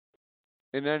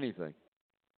in anything.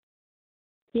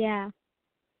 Yeah.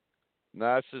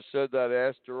 NASA said that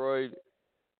asteroid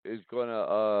is going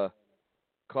to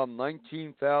come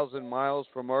 19,000 miles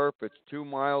from Earth. It's 2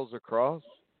 miles across.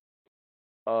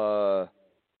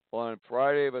 On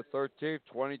Friday the 13th,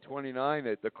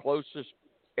 2029, the closest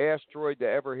asteroid to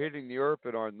ever hitting the Earth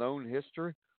in our known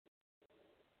history.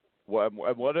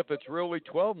 What if it's really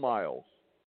 12 miles?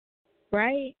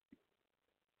 Right.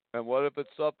 And what if it's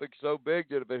something so big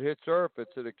that if it hits Earth,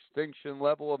 it's an extinction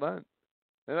level event?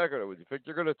 They're not going to. You think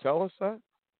they're going to tell us that?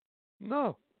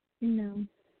 No. No.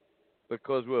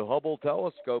 Because with Hubble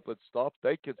telescope and stuff,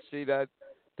 they could see that.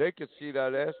 They could see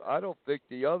that. I don't think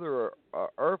the other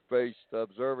Earth-based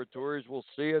observatories will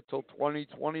see it till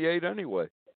 2028 anyway.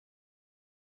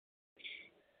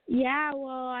 Yeah.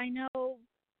 Well, I know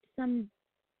some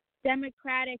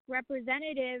Democratic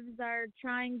representatives are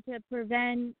trying to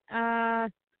prevent the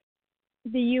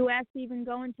U.S. even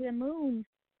going to the moon.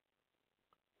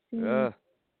 Yeah.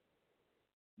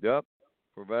 Yep.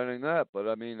 Preventing that. But,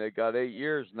 I mean, they got 8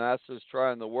 years. NASA's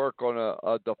trying to work on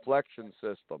a deflection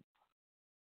system.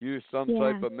 Use some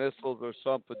type of missiles or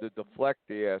something to deflect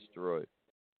the asteroid.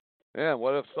 Yeah,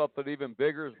 what if something even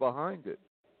bigger is behind it?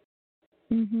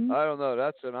 I don't know.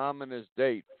 That's an ominous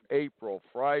date. April,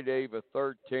 Friday the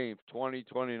 13th,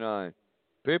 2029.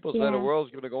 People say the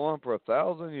world's going to go on for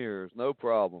 1,000 years. No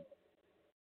problem.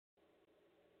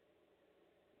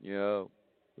 You know,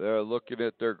 they're looking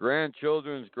at their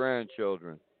grandchildren's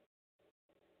grandchildren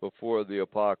before the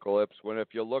apocalypse. When if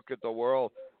you look at the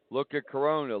world, look at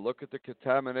Corona, look at the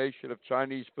contamination of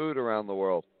Chinese food around the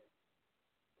world.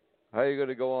 How are you going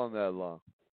to go on that long?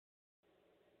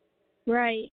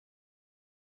 Right.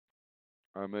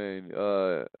 I mean,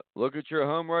 look at your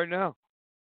home right now.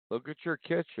 Look at your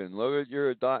kitchen. Look at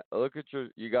your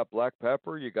you got black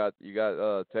pepper, you got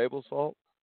table salt.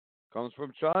 Comes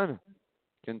from China.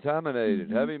 Contaminated,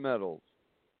 heavy metals.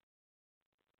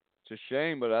 It's a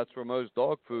shame, but that's where most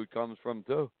dog food comes from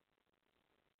too.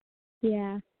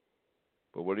 Yeah.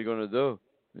 But what are you going to do?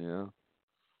 You know,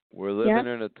 we're living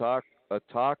in a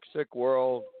toxic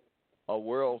world, a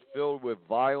world filled with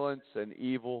violence and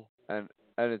evil, and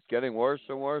it's getting worse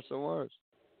and worse and worse.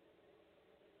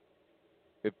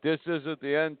 If this isn't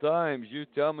the end times, you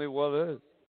tell me what is.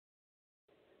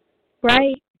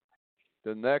 Right.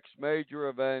 The next major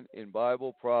event in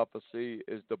Bible prophecy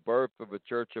is the birth of the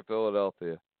Church of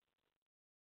Philadelphia.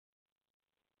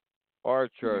 Our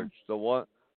church, the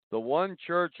one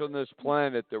church on this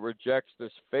planet that rejects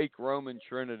this fake Roman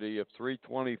Trinity of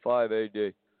 325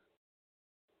 AD.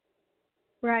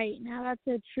 Right. Now that's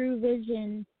a true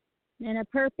vision and a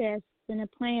purpose and a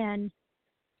plan.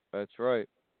 That's right.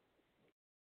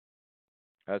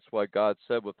 That's why God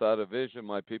said, without a vision,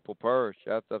 my people perish.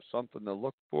 You have to have something to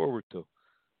look forward to.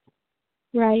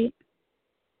 Right.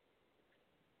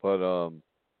 But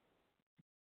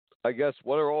I guess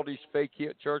what are all these fake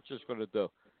churches going to do?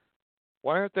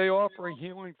 Why aren't they offering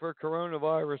healing for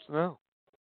coronavirus now?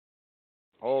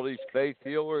 All these faith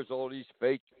healers, all these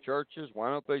fake churches, why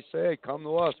don't they say, hey, come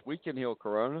to us, we can heal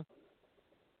corona?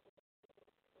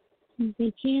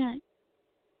 They can't.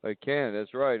 They can,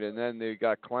 that's right. And then they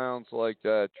got clowns like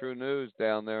True News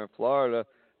down there in Florida.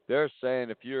 They're saying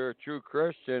if you're a true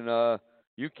Christian,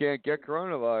 you can't get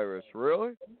coronavirus.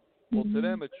 Really? Well, to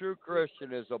them, a true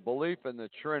Christian is a belief in the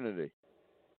Trinity.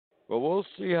 Well, we'll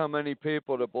see how many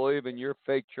people that believe in your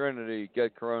fake Trinity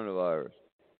get coronavirus.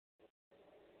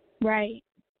 Right.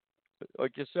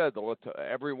 Like you said,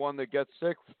 everyone that gets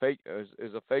sick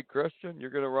is a fake Christian. They're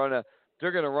going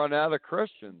to run out of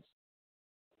Christians.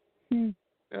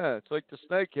 Yeah, it's like the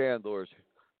snake handlers.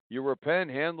 You repent,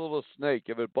 handle the snake.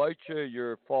 If it bites you,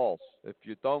 you're false. If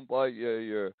you don't bite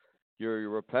you, your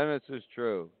repentance is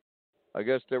true. I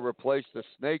guess they replaced the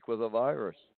snake with a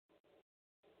virus.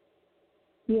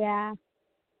 Yeah.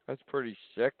 That's pretty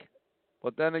sick.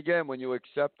 But then again, when you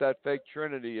accept that fake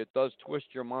Trinity, it does twist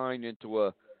your mind into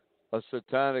a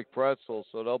satanic pretzel,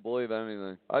 so they'll believe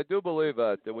anything. I do believe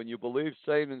that when you believe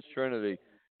Satan's Trinity,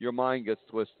 your mind gets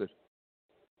twisted.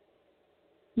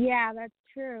 Yeah, that's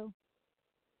true.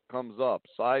 Comes up.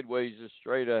 Sideways is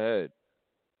straight ahead.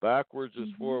 Backwards is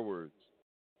forwards.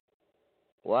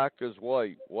 Black is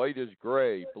white. White is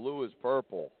gray. Blue is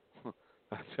purple.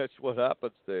 That's what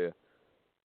happens to you.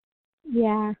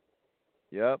 Yeah.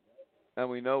 Yep. And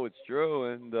we know it's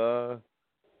true. And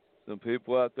Some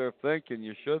people out there thinking.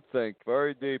 You should think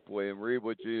very deeply and read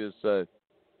what Jesus said.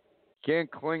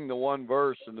 Can't cling to one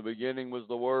verse. In the beginning was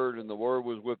the Word, and the Word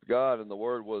was with God, and the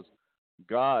Word was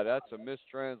God. That's a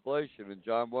mistranslation in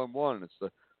John 1:1. It's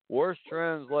the worst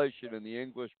translation in the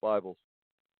English Bibles.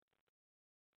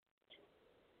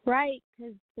 Right,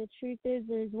 because the truth is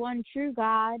there's one true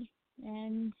God,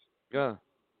 and Yeah.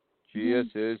 Jesus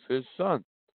is his son.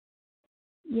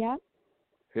 yeah.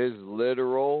 His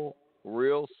literal,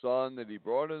 real son that he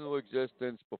brought into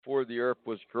existence before the earth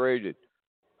was created.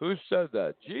 Who said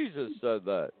that? Jesus said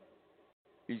that.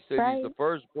 He said he's the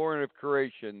firstborn of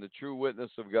creation, the true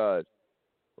witness of God.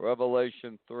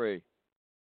 Revelation 3.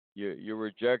 You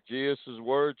reject Jesus'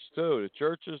 words too. The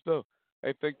churches do.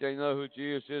 They think they know who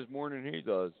Jesus is more than he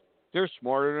does. They're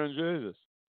smarter than Jesus.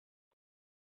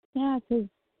 Yeah, because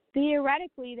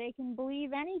theoretically they can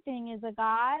believe anything is a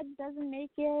God. Doesn't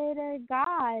make it a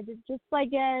God. It's just like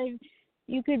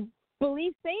you could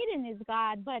believe Satan is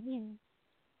God, but he's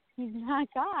not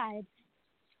God.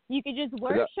 You could just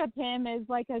worship him as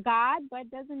like a God, but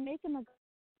doesn't make him a God.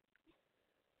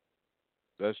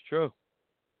 That's true.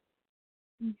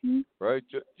 Right?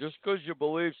 Just because you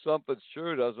believe something's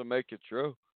true doesn't make it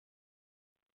true.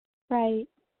 Right.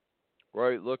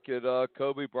 Right. Look at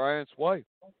Kobe Bryant's wife.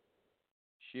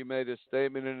 She made a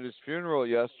statement in his funeral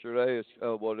yesterday, this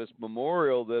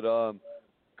memorial, that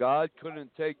God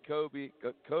couldn't take Kobe.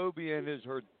 Kobe and his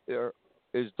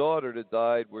daughter that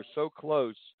died were so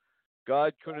close.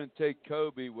 God couldn't take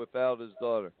Kobe without his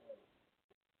daughter.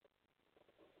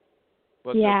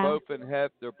 But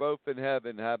they're both in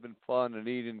heaven having fun and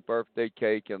eating birthday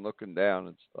cake and looking down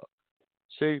and stuff.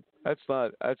 See, that's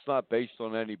not based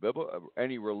on any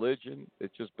religion.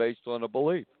 It's just based on a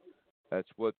belief. That's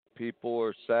what people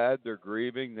are sad. They're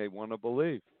grieving. They want to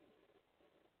believe.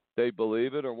 They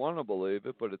believe it or want to believe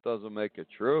it, but it doesn't make it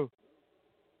true.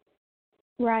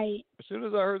 Right. As soon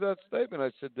as I heard that statement,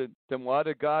 I said, then why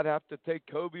did God have to take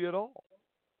Kobe at all?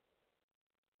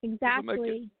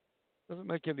 Exactly. Doesn't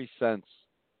make any sense.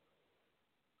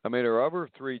 I mean, her other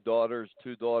two daughters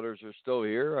are still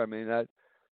here. I mean, that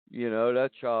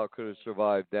child could have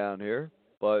survived down here,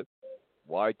 but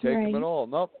why take him at all?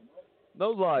 No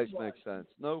lies make sense.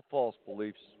 No false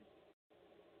beliefs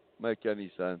make any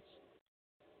sense.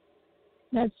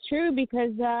 That's true,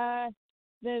 because the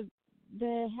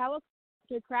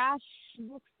helicopter crash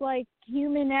looks like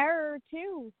human error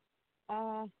too.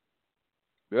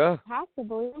 Yeah.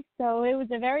 Possibly. So it was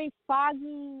a very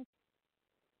foggy,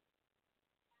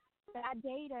 bad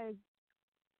day to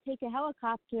take a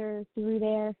helicopter through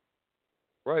there.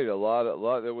 Right. A lot.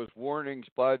 There was warnings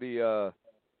by the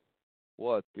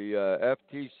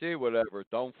FTC, whatever.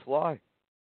 Don't fly.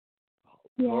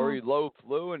 Yeah. Very low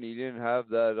flew, and he didn't have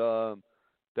that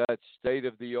state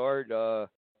of the art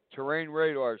terrain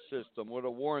radar system. Would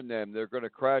have warned them they're going to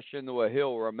crash into a hill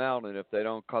or a mountain if they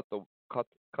don't cut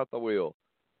the wheel.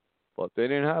 But they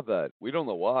didn't have that. We don't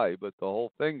know why, but the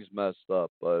whole thing's messed up.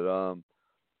 But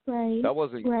that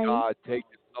wasn't God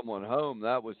taking someone home.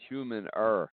 That was human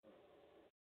error.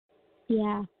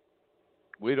 Yeah.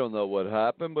 We don't know what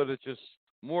happened, but it's just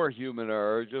more human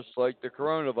error, just like the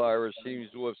coronavirus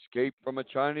seems to have escaped from a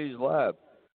Chinese lab.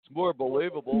 It's more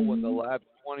believable when the lab's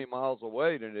 20 miles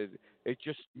away than it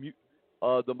just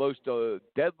the most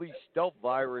deadly stealth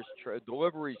virus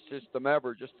delivery system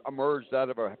ever just emerged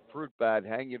out of a fruit bat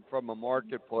hanging from a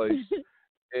marketplace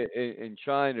in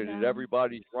China that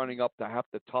everybody's running up to have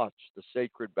to touch, the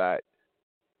sacred bat.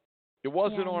 It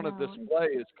wasn't on a display.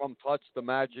 It's come touch the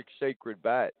magic sacred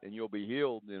bat and you'll be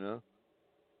healed, You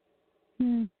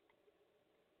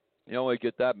only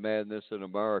get that madness in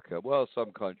America. Well,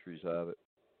 some countries have it.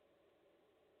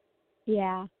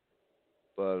 Yeah.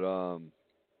 But,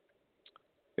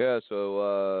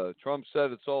 so Trump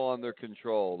said it's all under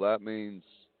control. That means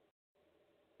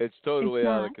it's totally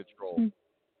out of control.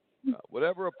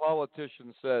 Whatever a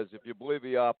politician says, if you believe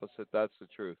the opposite, that's the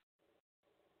truth.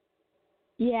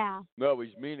 Yeah. No,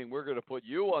 he's meaning we're going to put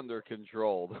you under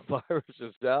control. The virus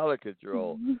is out of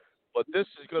control. But this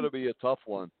is going to be a tough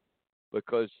one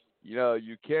because,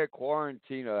 you can't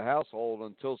quarantine a household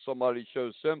until somebody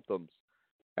shows symptoms.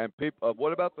 And people,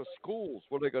 what about the schools?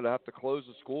 What, are they going to have to close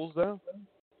the schools down?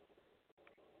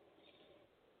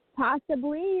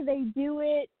 Possibly. They do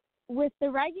it with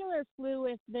the regular flu.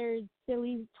 If there's at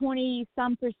least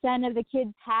 20-some% of the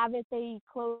kids have it, they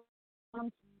close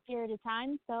some period of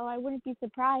time. So I wouldn't be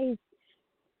surprised.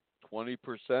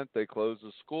 20% they close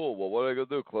the school. Well, what are they going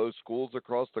to do? Close schools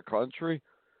across the country?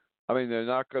 I mean, they're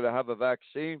not going to have a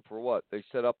vaccine for what? They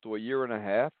said up to a year and a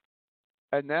half.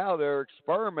 And now they're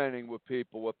experimenting with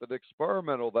people with an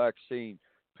experimental vaccine.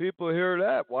 people hear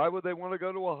that, why would they want to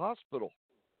go to a hospital?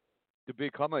 To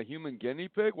become a human guinea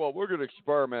pig? Well, we're going to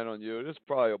experiment on you. This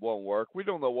probably won't work. We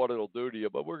don't know what it'll do to you,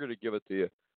 but we're going to give it to you.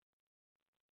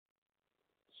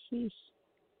 Sheesh.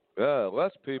 Yeah,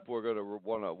 less people are going to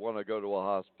want to go to a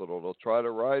hospital. They'll try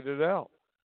to ride it out.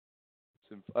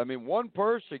 I mean, one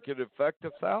person can infect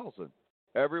 1,000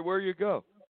 everywhere you go.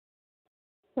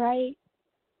 Right.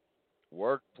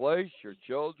 Workplace, your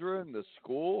children, the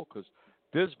school, because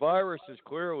this virus is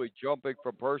clearly jumping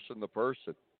from person to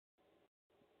person.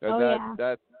 And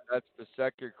that's the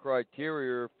second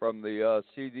criteria from the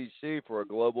CDC for a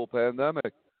global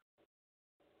pandemic.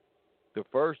 The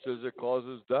first is it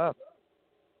causes death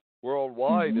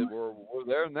worldwide, and we're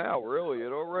there now. Really,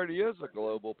 it already is a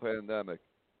global pandemic.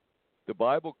 The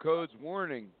Bible code's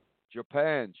warning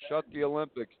Japan, shut the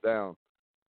Olympics down.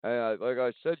 And like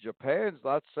I said, Japan's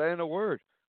not saying a word.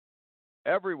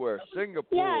 Everywhere,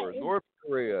 Singapore, North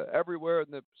Korea, everywhere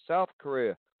in the South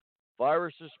Korea,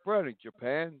 virus is spreading.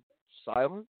 Japan,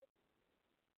 silent.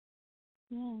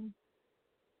 Yeah.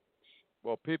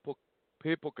 Well, people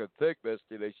can think,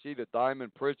 Misty. They see the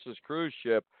Diamond Princess cruise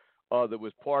ship that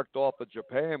was parked off of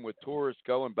Japan with tourists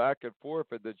going back and forth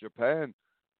into Japan.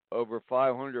 Over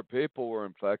 500 people were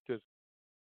infected.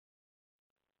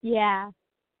 Yeah.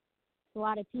 A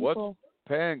lot of people. What's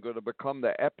Japan going to become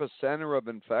the epicenter of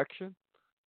infection?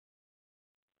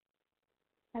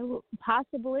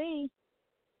 Possibly.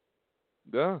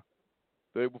 Yeah.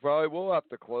 They probably will have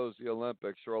to close the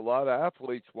Olympics, or a lot of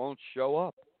athletes won't show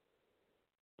up.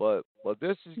 But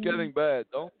this is getting bad.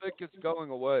 Don't think it's going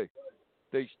away.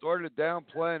 They started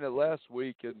downplaying it last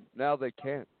week, and now they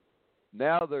can't.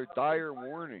 Now they're dire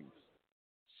warnings.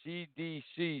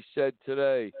 CDC said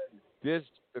today, the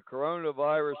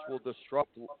coronavirus will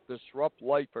disrupt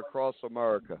life across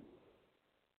America.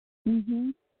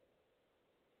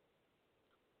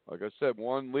 Like I said,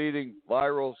 one leading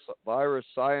virus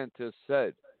scientist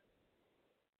said,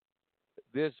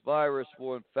 this virus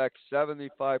will infect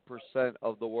 75%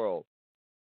 of the world.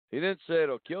 He didn't say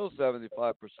it'll kill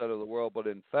 75% of the world, but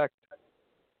infect.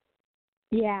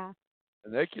 Yeah.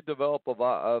 And they could develop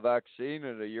a vaccine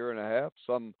in a year and a half.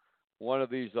 One of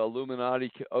these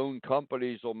Illuminati-owned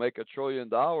companies will make $1 trillion,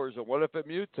 and what if it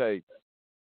mutates?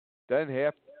 Then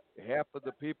half of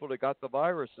the people that got the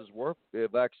virus the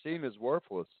vaccine is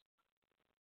worthless.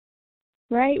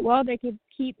 Right. Well, they could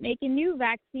keep making new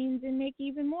vaccines and make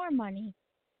even more money.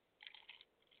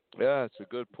 Yeah, it's a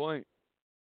good point.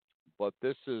 But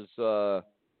this is the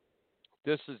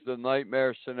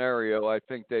nightmare scenario I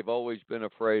think they've always been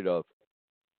afraid of.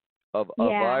 A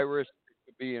virus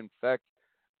that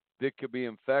could be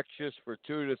infectious for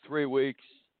 2 to 3 weeks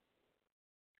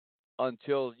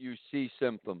until you see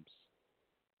symptoms.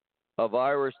 A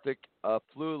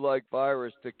flu-like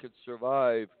virus that could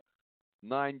survive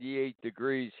 98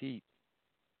 degrees heat.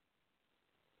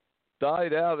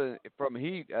 Died out from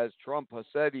heat, as Trump has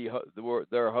said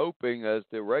they're hoping, as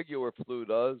the regular flu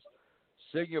does,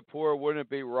 Singapore wouldn't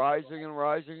be rising and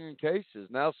rising in cases.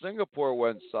 Now Singapore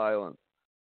went silent.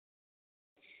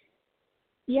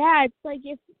 Yeah, it's like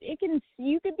you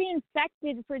could be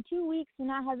infected for 2 weeks and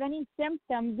not have any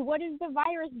symptoms. What does the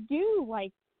virus do?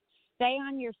 Like, stay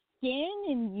on your skin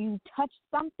and you touch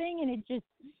something and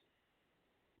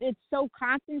it's so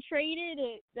concentrated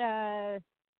it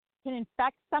can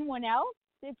infect someone else?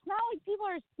 It's not like people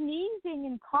are sneezing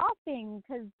and coughing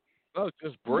because... No,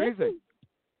 just breathing.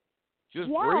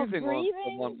 Breathing on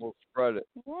someone will spread it.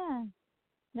 Yeah.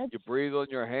 You breathe on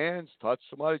your hands, touch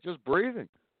somebody, just breathing.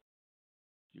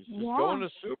 You just go in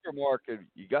the supermarket,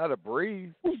 you got to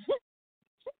breathe.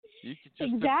 You could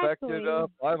just infect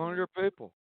 500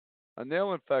 people. And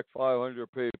they'll infect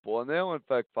 500 people, and they'll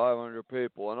infect 500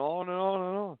 people, and on and on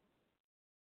and on.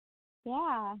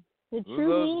 Yeah. The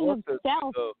true meaning of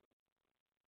stealth.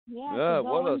 Yeah,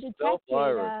 what a stealth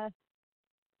virus.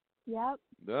 Yep.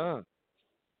 Yeah.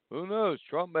 Who knows?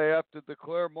 Trump may have to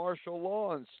declare martial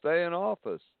law and stay in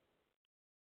office.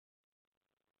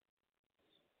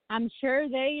 I'm sure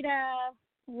they'd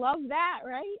love that,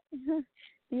 right?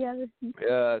 Yeah, it's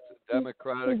a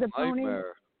Democratic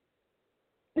nightmare.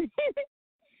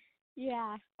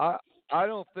 Yeah. I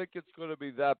don't think it's going to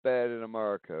be that bad in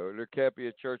America. There can't be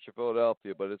a Church of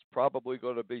Philadelphia, but it's probably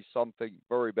going to be something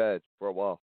very bad for a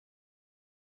while.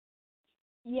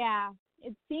 Yeah,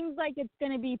 it seems like it's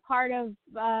going to be part of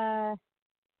the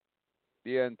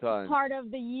end times. Part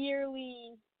of the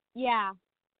yearly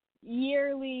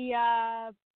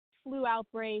flu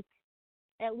outbreak,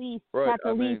 at least. Right,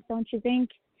 least, don't you think?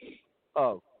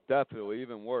 Oh, definitely,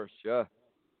 even worse, yeah.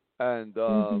 And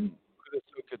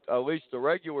at least the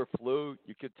regular flu,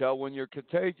 you could tell when you're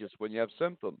contagious, when you have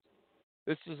symptoms.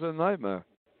 This is a nightmare.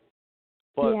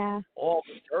 But Yeah. all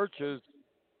the churches,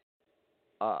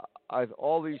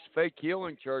 all these fake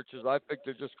healing churches, I think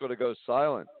they're just going to go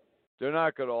silent. They're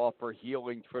not going to offer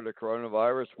healing for the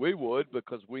coronavirus. We would,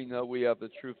 because we know we have the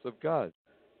truth of God.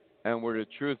 And where the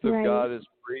truth of Right. God is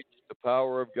preached, the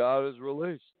power of God is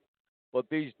released. But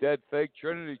these dead fake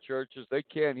Trinity churches, they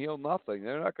can't heal nothing.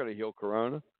 They're not going to heal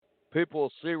corona. People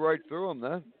will see right through them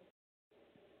then.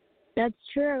 That's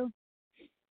true.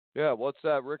 Yeah, what's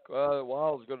that Rick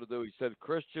Wiles going to do? He said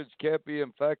Christians can't be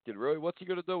infected. Really? What's he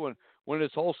going to do when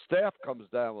his whole staff comes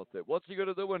down with it? What's he going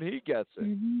to do when he gets it?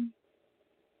 Hmm.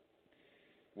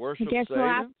 I Worship guess Satan?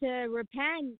 we'll have to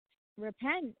repent.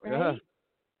 Repent, right?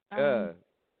 Yeah.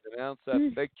 Denounce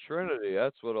that fake Trinity.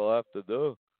 That's what he'll have to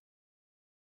do.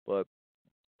 But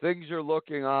things are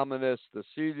looking ominous. The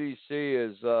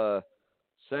CDC is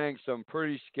saying some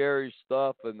pretty scary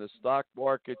stuff, and the stock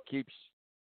market keeps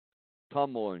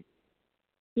tumbling.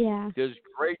 Yeah. This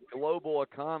great global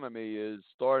economy is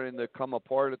starting to come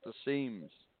apart at the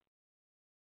seams.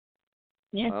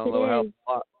 Yes, I don't it know is.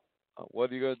 how.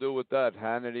 What are you going to do with that,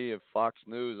 Hannity and Fox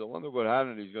News? I wonder what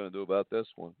Hannity's going to do about this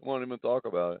one. I won't even talk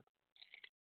about it.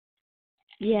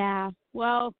 Yeah.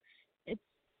 Well, it's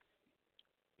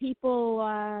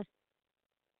people.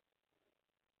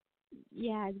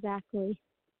 Yeah, exactly.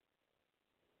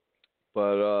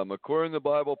 But according to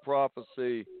Bible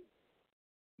prophecy,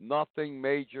 nothing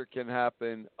major can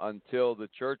happen until the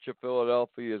Church of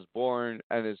Philadelphia is born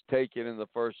and is taken in the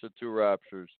first of two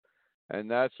raptures. And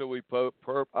that's what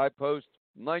I post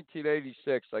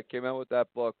 1986. I came out with that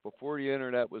book before the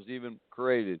internet was even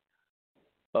created.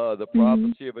 The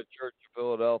prophecy of a Church of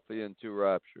Philadelphia in two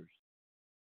raptures.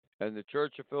 And the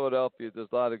Church of Philadelphia does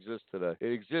not exist today.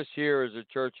 It exists here as a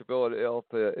Church of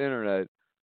Philadelphia internet.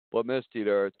 But Misty,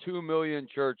 there are 2 million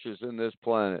churches in this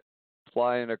planet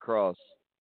flying across.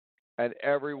 And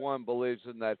everyone believes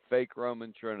in that fake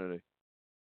Roman Trinity.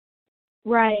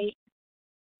 Right.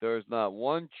 There's not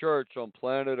one church on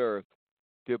planet Earth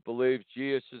that believes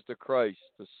Jesus is the Christ,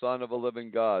 the Son of a living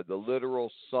God, the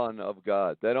literal Son of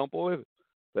God. They don't believe it.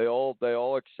 They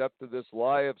all accepted this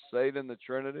lie of Satan, the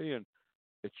Trinity, and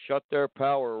it shut their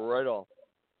power right off.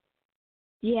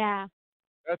 Yeah.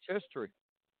 That's history.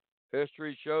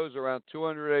 History shows around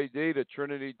 200 AD, the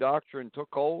Trinity doctrine took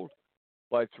hold.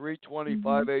 By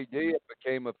 325 AD, it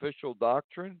became official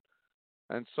doctrine.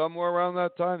 And somewhere around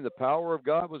that time, the power of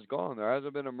God was gone. There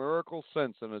hasn't been a miracle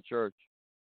since in the church.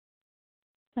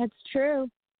 That's true.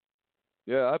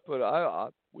 Yeah,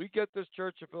 we get this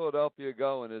Church of Philadelphia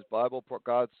going, as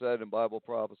God said in Bible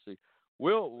prophecy.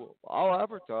 I'll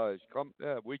advertise. Come,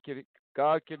 yeah,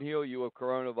 God can heal you of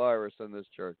coronavirus in this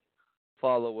church.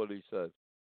 Follow what He said,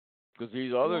 because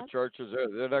these other churches,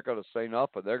 they're not going to say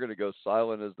nothing. They're going to go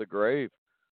silent as the grave.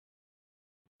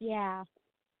 Yeah.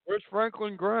 Where's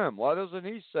Franklin Graham? Why doesn't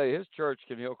he say his church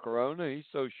can heal corona? He's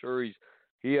so sure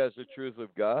he has the truth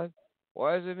of God.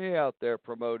 Why isn't he out there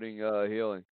promoting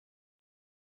healing?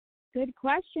 Good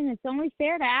question. It's only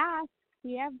fair to ask.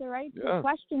 We have the right to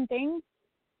question things.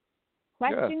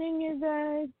 Questioning is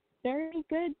a very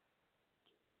good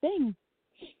thing.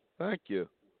 Thank you.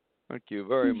 Thank you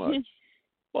very much.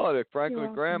 Well, if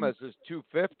Franklin Graham has his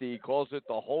 250, he calls it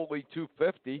the Holy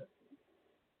 250.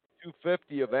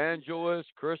 250 evangelists,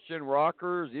 Christian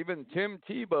rockers, even Tim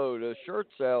Tebow, the shirt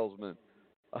salesman.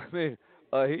 I mean,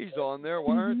 he's on there.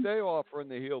 Why aren't they offering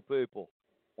to heal people?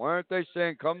 Why aren't they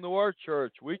saying, come to our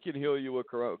church? We can heal you with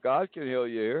corona. God can heal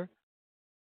you here.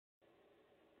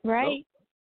 Right. Nope.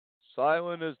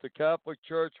 Silent as the Catholic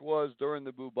Church was during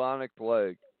the bubonic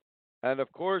plague. And,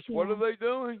 of course, what are they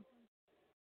doing?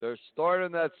 They're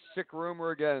starting that sick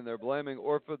rumor again. They're blaming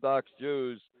Orthodox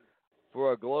Jews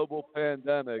for a global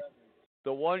pandemic,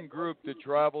 the one group that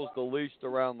travels the least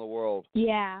around the world.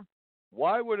 Yeah.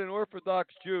 Why would an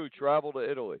Orthodox Jew travel to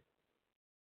Italy?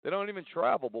 They don't even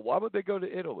travel, but why would they go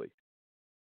to Italy?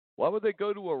 Why would they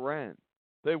go to Iran?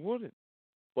 They wouldn't.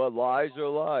 But lies are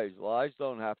lies. Lies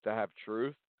don't have to have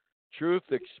truth. Truth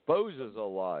exposes a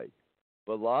lie.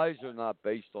 But lies are not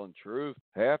based on truth.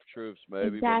 Half-truths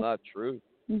maybe, but not truth.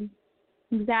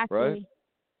 Exactly. Right?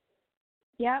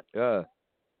 Yep. Yeah.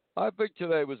 I think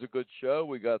today was a good show.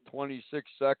 We got 26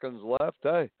 seconds left.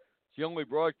 Hey, it's the only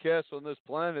broadcast on this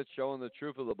planet showing the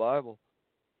truth of the Bible.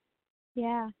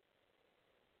 Yeah.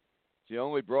 It's the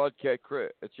only broadcast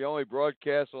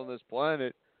on this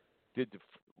planet that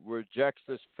rejects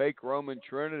this fake Roman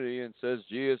Trinity and says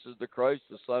Jesus is the Christ,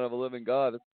 the Son of a living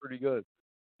God. It's pretty good.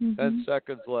 10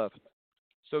 seconds left.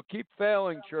 So keep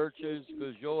failing, churches,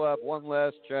 because you'll have one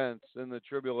last chance in the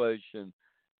tribulation.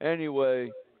 Anyway,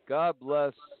 God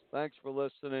bless. Thanks for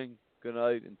listening. Good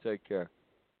night and take care.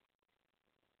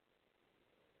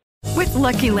 With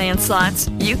Lucky Land Slots,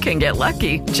 you can get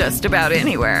lucky just about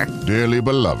anywhere. Dearly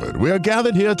beloved, we are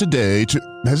gathered here today to...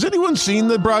 Has anyone seen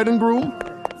the bride and groom?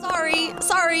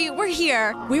 Sorry, we're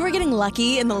here. We were getting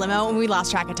lucky in the limo and we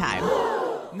lost track of time.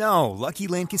 No, Lucky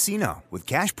Land Casino, with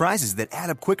cash prizes that add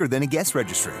up quicker than a guest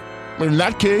registry. In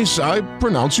that case, I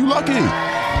pronounce you lucky.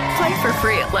 Play for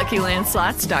free at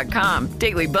LuckyLandSlots.com.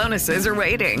 Daily bonuses are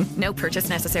waiting. No purchase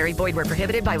necessary. Void where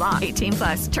prohibited by law.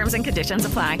 18+. Terms and conditions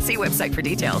apply. See website for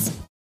details.